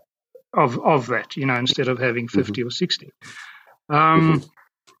that, instead of having 50 or 60.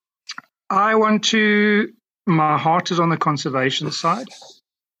 My heart is on the conservation side,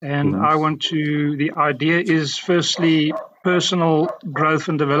 and the idea is firstly personal growth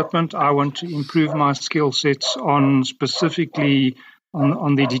and development. I want to improve my skill sets specifically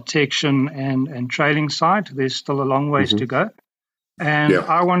on the detection and trailing side. There's still a long ways to go. And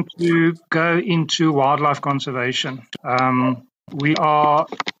I want to go into wildlife conservation. We are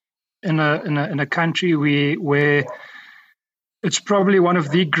in a country where it's probably one of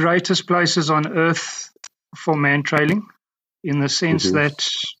the greatest places on earth for man trailing, in the sense that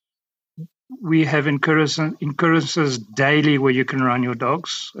we have incurrences daily where you can run your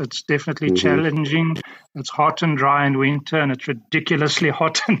dogs. It's definitely challenging. It's hot and dry in winter, and it's ridiculously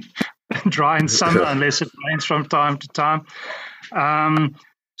hot and dry in summer unless it rains from time to time.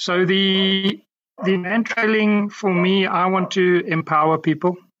 So the man trailing, for me, I want to empower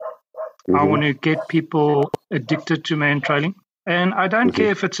people. I want to get people addicted to man trailing. And I don't care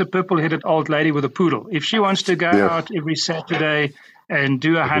if it's a purple-headed old lady with a poodle. If she wants to go out every Saturday and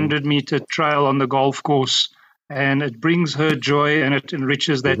do a 100-meter trail on the golf course, and it brings her joy and it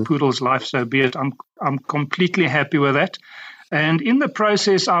enriches that poodle's life, so be it. I'm completely happy with that. And in the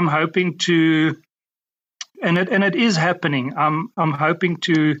process, I'm hoping to, and it is happening. I'm hoping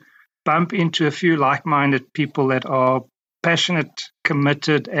to bump into a few like-minded people that are passionate,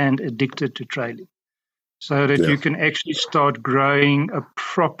 committed, and addicted to trailing, so that you can actually start growing a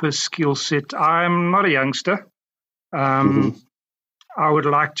proper skill set. I'm not a youngster. I would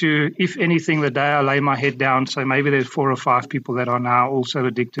like to, if anything, the day I lay my head down, so maybe there's 4 or 5 people that are now also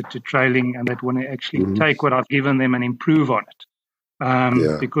addicted to trailing and that want to actually take what I've given them and improve on it.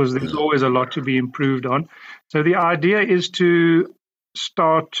 Because there's always a lot to be improved on. So the idea is to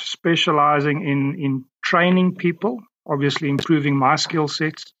start specializing in training people, obviously improving my skill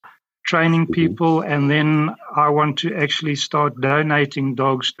sets, training people, and then I want to actually start donating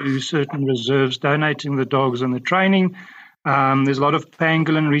dogs to certain reserves, donating the dogs and the training. There's a lot of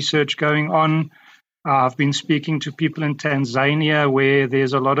pangolin research going on. I've been speaking to people in Tanzania where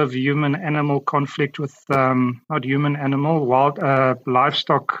there's a lot of human-animal conflict with, not human-animal, wild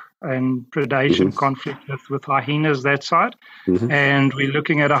livestock and predation conflict with hyenas, that side. And we're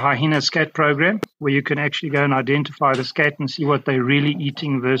looking at a hyena scat program where you can actually go and identify the scat and see what they're really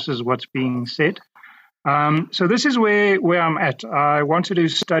eating versus what's being said. So this is where I'm at. I wanted to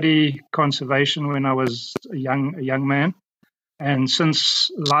study conservation when I was a young man. And since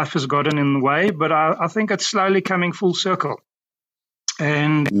life has gotten in the way, but I think it's slowly coming full circle.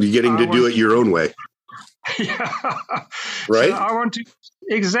 And you're getting to do it your own way. Right? So I want to,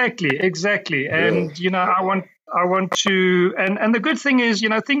 exactly. And, I want to, and the good thing is,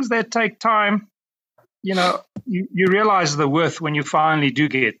 things that take time, you realize the worth when you finally do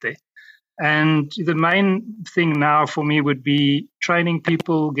get there. And the main thing now for me would be training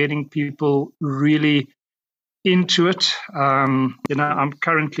people, getting people really into it. I'm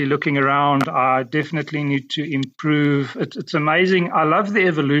currently looking around. I definitely need to improve. It's amazing. I love the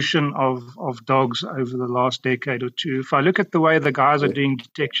evolution of dogs over the last decade or two. If I look at the way the guys are doing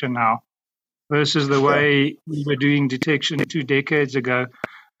detection now versus the way we were doing detection 2 decades ago,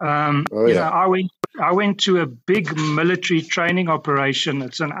 I went to a big military training oration.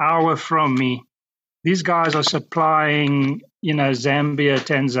 It's an hour from me. These guys are supplying, Zambia,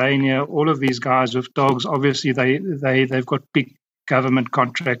 Tanzania, all of these guys with dogs. Obviously, they've got big government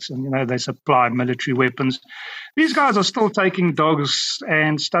contracts and, they supply military weapons. These guys are still taking dogs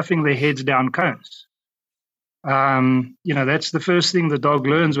and stuffing their heads down cones. That's the first thing the dog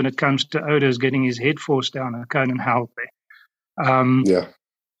learns when it comes to odor, is getting his head forced down a cone and howl there. And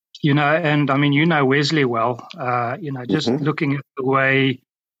I mean, Wesley well, just looking at the way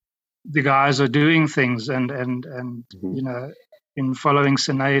the guys are doing things and in following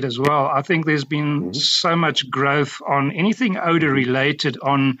Sinead as well, I think there's been so much growth on anything odor related,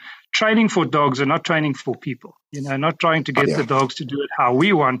 on training for dogs and not training for people, not trying to get the dogs to do it how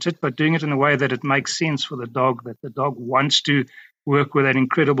we want it, but doing it in a way that it makes sense for the dog, that the dog wants to work with that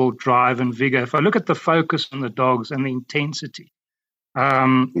incredible drive and vigor. If I look at the focus on the dogs and the intensity,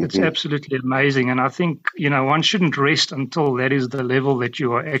 it's absolutely amazing. And I think, one shouldn't rest until that is the level that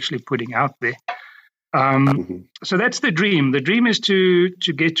you are actually putting out there. So that's the dream. The dream is to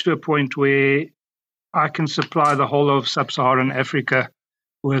get to a point where I can supply the whole of sub-Saharan Africa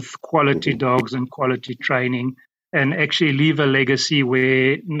with quality dogs and quality training, and actually leave a legacy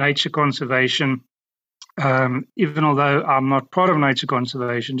where nature conservation, even although I'm not part of nature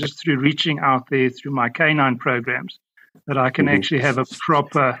conservation, just through reaching out there through my canine programs, that I can actually have a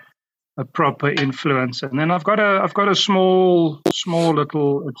proper influence. And then I've got a small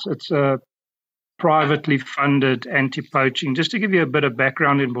little, it's a privately funded anti-poaching. Just to give you a bit of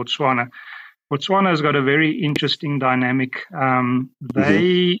background in Botswana. Botswana has got a very interesting dynamic.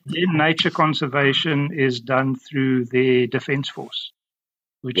 Their nature conservation is done through their defense force,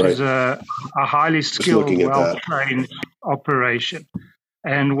 which is a highly skilled, well-trained operation.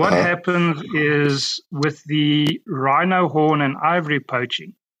 And what happens is, with the rhino horn and ivory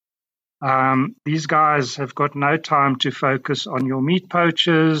poaching, these guys have got no time to focus on your meat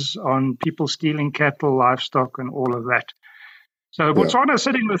poachers, on people stealing cattle, livestock, and all of that. So Botswana is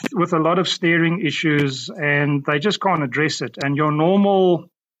sitting with a lot of steering issues, and they just can't address it. And your normal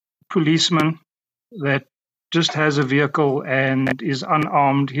policeman that just has a vehicle and is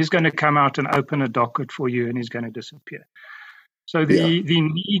unarmed, he's going to come out and open a docket for you, and he's going to disappear. So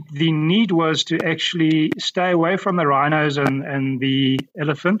the need was to actually stay away from the rhinos and the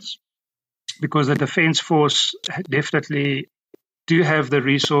elephants, because the defense force definitely do have the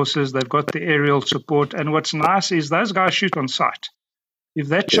resources. They've got the aerial support. And what's nice is those guys shoot on sight. If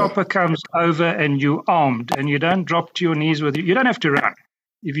that chopper comes over and you're armed and you don't drop to your knees you don't have to run.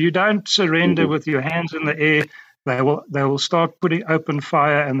 If you don't surrender with your hands in the air, they will start putting open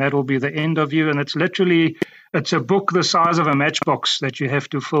fire, and that'll be the end of you. And it's a book the size of a matchbox that you have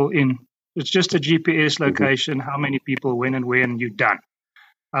to fill in. It's just a GPS location, how many people, when and where, and you're done.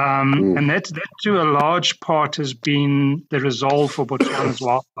 And that to a large part has been the resolve for Botswana's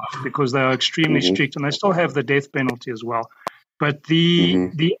wildlife, because they are extremely strict, and they still have the death penalty as well. But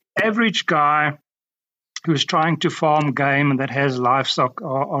the average guy who's trying to farm game and that has livestock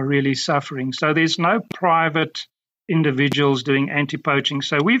are really suffering. So there's no private individuals doing anti-poaching.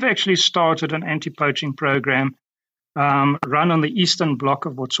 So we've actually started an anti-poaching program run on the eastern block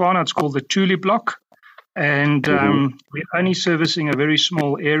of Botswana. It's called the Thuli block. And we're only servicing a very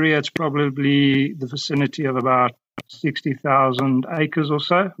small area. It's probably the vicinity of about 60,000 acres or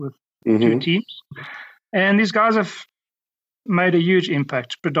so, with 2 teams. And these guys have made a huge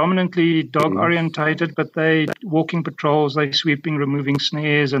impact, predominantly dog orientated, but they walking patrols, they sweeping, removing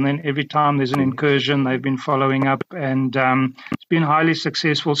snares, and then every time there's an incursion, they've been following up, and it's been highly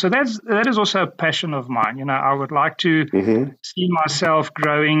successful. So that is also a passion of mine. I would like to see myself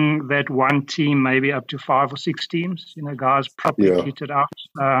growing that one team maybe up to 5 or 6 teams, guys properly kitted out.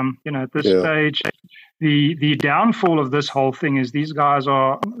 At this stage, the downfall of this whole thing is these guys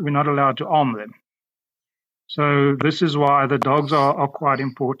we're not allowed to arm them. So this is why the dogs are quite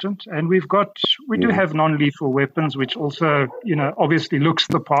important. And we do have non-lethal weapons, which also, obviously looks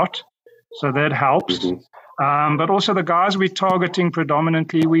the part. So that helps. But also the guys we're targeting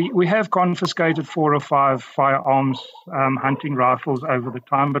predominantly, we have confiscated 4 or 5 firearms, hunting rifles over the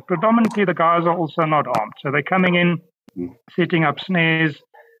time, but predominantly the guys are also not armed. So they're coming in, setting up snares,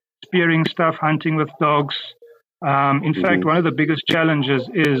 spearing stuff, hunting with dogs. In fact, one of the biggest challenges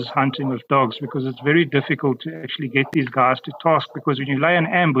is hunting with dogs, because it's very difficult to actually get these guys to task, because when you lay an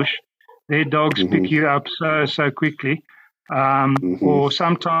ambush, their dogs pick you up so quickly. Or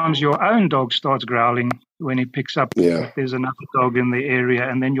sometimes your own dog starts growling when he picks up that there's another dog in the area,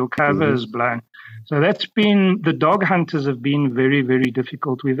 and then your cover is blown. So the dog hunters have been very, very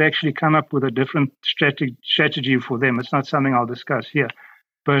difficult. We've actually come up with a different strategy for them. It's not something I'll discuss here.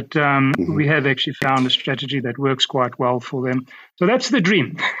 But we have actually found a strategy that works quite well for them. So that's the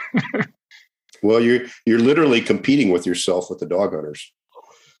dream. Well, you're literally competing with yourself with the dog hunters.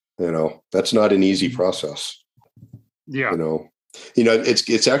 That's not an easy process. Yeah.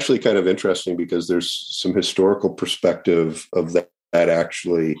 It's actually kind of interesting, because there's some historical perspective of that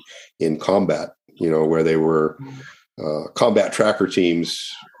actually in combat. where they were combat tracker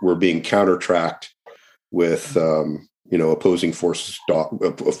teams were being counter-tracked with, opposing forces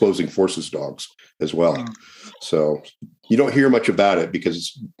dogs as well. So you don't hear much about it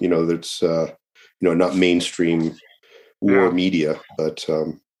because it's not mainstream war media, but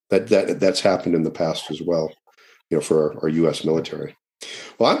that's happened in the past as well, for our U.S. military.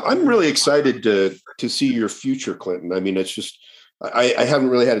 Well, I'm really excited to see your future, Clinton. I mean, it's just I haven't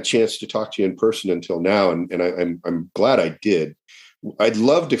really had a chance to talk to you in person until now, and I'm glad I did. I'd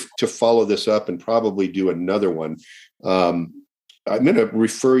love to follow this up and probably do another one. I'm going to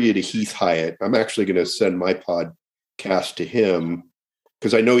refer you to Heath Hyatt. I'm actually going to send my podcast to him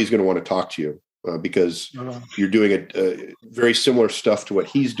because I know he's going to want to talk to you because you're doing a very similar stuff to what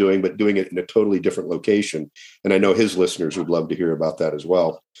he's doing, but doing it in a totally different location. And I know his listeners would love to hear about that as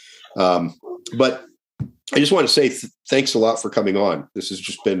well. But I just want to say thanks a lot for coming on. This has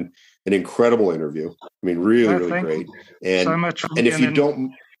just been an incredible interview. I mean, really great. And so much. And if you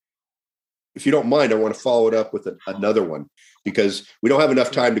don't mind, I want to follow it up with another one because we don't have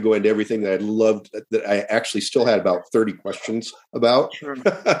enough time to go into everything that I loved. That I actually still had about 30 questions about. Sure.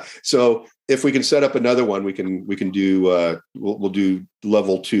 So if we can set up another one, we can do. We'll do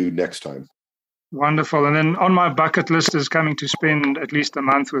level 2 next time. Wonderful. And then on my bucket list is coming to spend at least a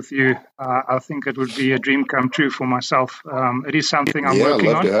month with you. I think it would be a dream come true for myself. It is something I'm working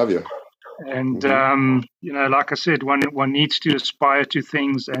on. I'd love to have you. And, like I said, one needs to aspire to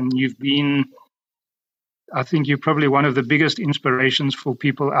things. And I think you're probably one of the biggest inspirations for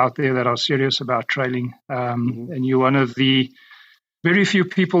people out there that are serious about trailing. And you're one of the very few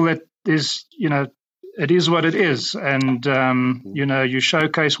people that is, it is what it is. And, you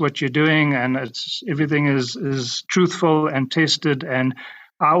showcase what you're doing and everything is truthful and tested. And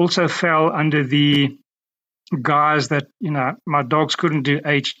I also fell under the guys that, my dogs couldn't do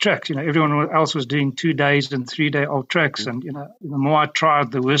 8 tracks. Everyone else was doing 2 days and 3-day-old tracks. And, the more I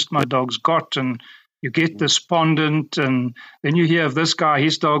tried, the worse my dogs got. And you get despondent. And then you hear of this guy,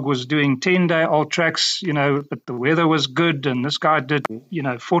 his dog was doing 10-day-old tracks, but the weather was good. And this guy did,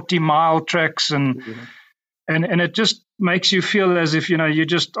 40-mile tracks. And it just makes you feel as if, you're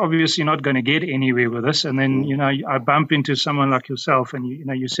just obviously not going to get anywhere with this. And then, I bump into someone like yourself and,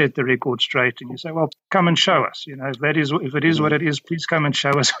 you set the record straight and you say, well, come and show us. If it is what it is, please come and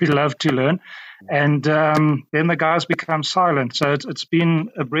show us. We love to learn. And then the guys become silent. So it's been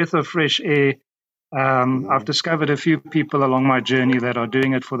a breath of fresh air. I've discovered a few people along my journey that are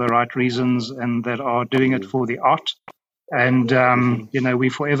doing it for the right reasons and that are doing it for the art. And, we're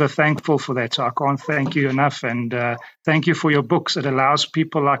forever thankful for that. So I can't thank you enough. And thank you for your books. It allows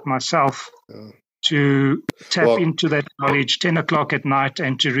people like myself to tap into that knowledge 10 o'clock at night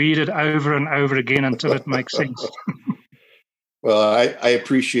and to read it over and over again until it makes sense. Well, I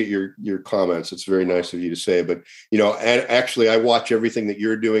appreciate your comments. It's very nice of you to say. But, and actually, I watch everything that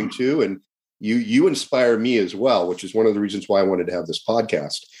you're doing, too. And you inspire me as well, which is one of the reasons why I wanted to have this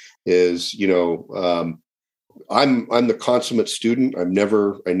podcast is, I'm the consummate student. I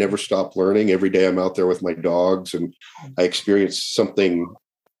never stop learning. Every day I'm out there with my dogs and I experience something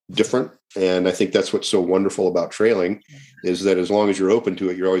different. And I think that's what's so wonderful about trailing is that as long as you're open to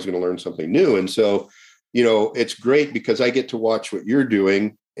it, you're always going to learn something new. And so, it's great because I get to watch what you're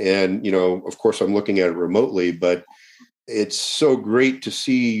doing. And, of course I'm looking at it remotely, but it's so great to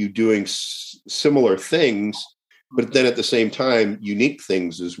see you doing similar things, but then at the same time, unique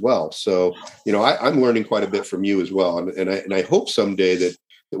things as well. So, I'm learning quite a bit from you as well. And I hope someday that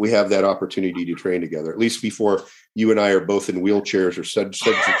we have that opportunity to train together, at least before you and I are both in wheelchairs or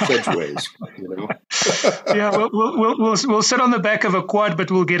sedgeways, Yeah, we'll sit on the back of a quad, but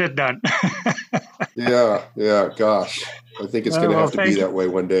we'll get it done. Yeah. Gosh, I think it's going to have to be that way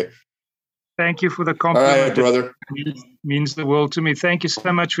one day. Thank you for the compliment. All right, brother. It means the world to me. Thank you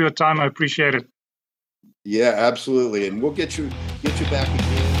so much for your time. I appreciate it. Yeah, absolutely. And we'll get you back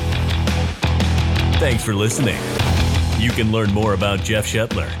again. Thanks for listening. You can learn more about Jeff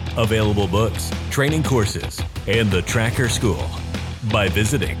Shetler, available books, training courses, and the Tracker School by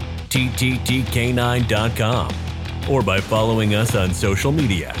visiting tttk9.com or by following us on social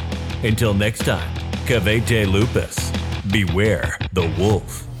media. Until next time, Cavete Lupus. Beware the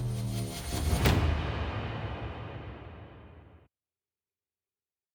wolf.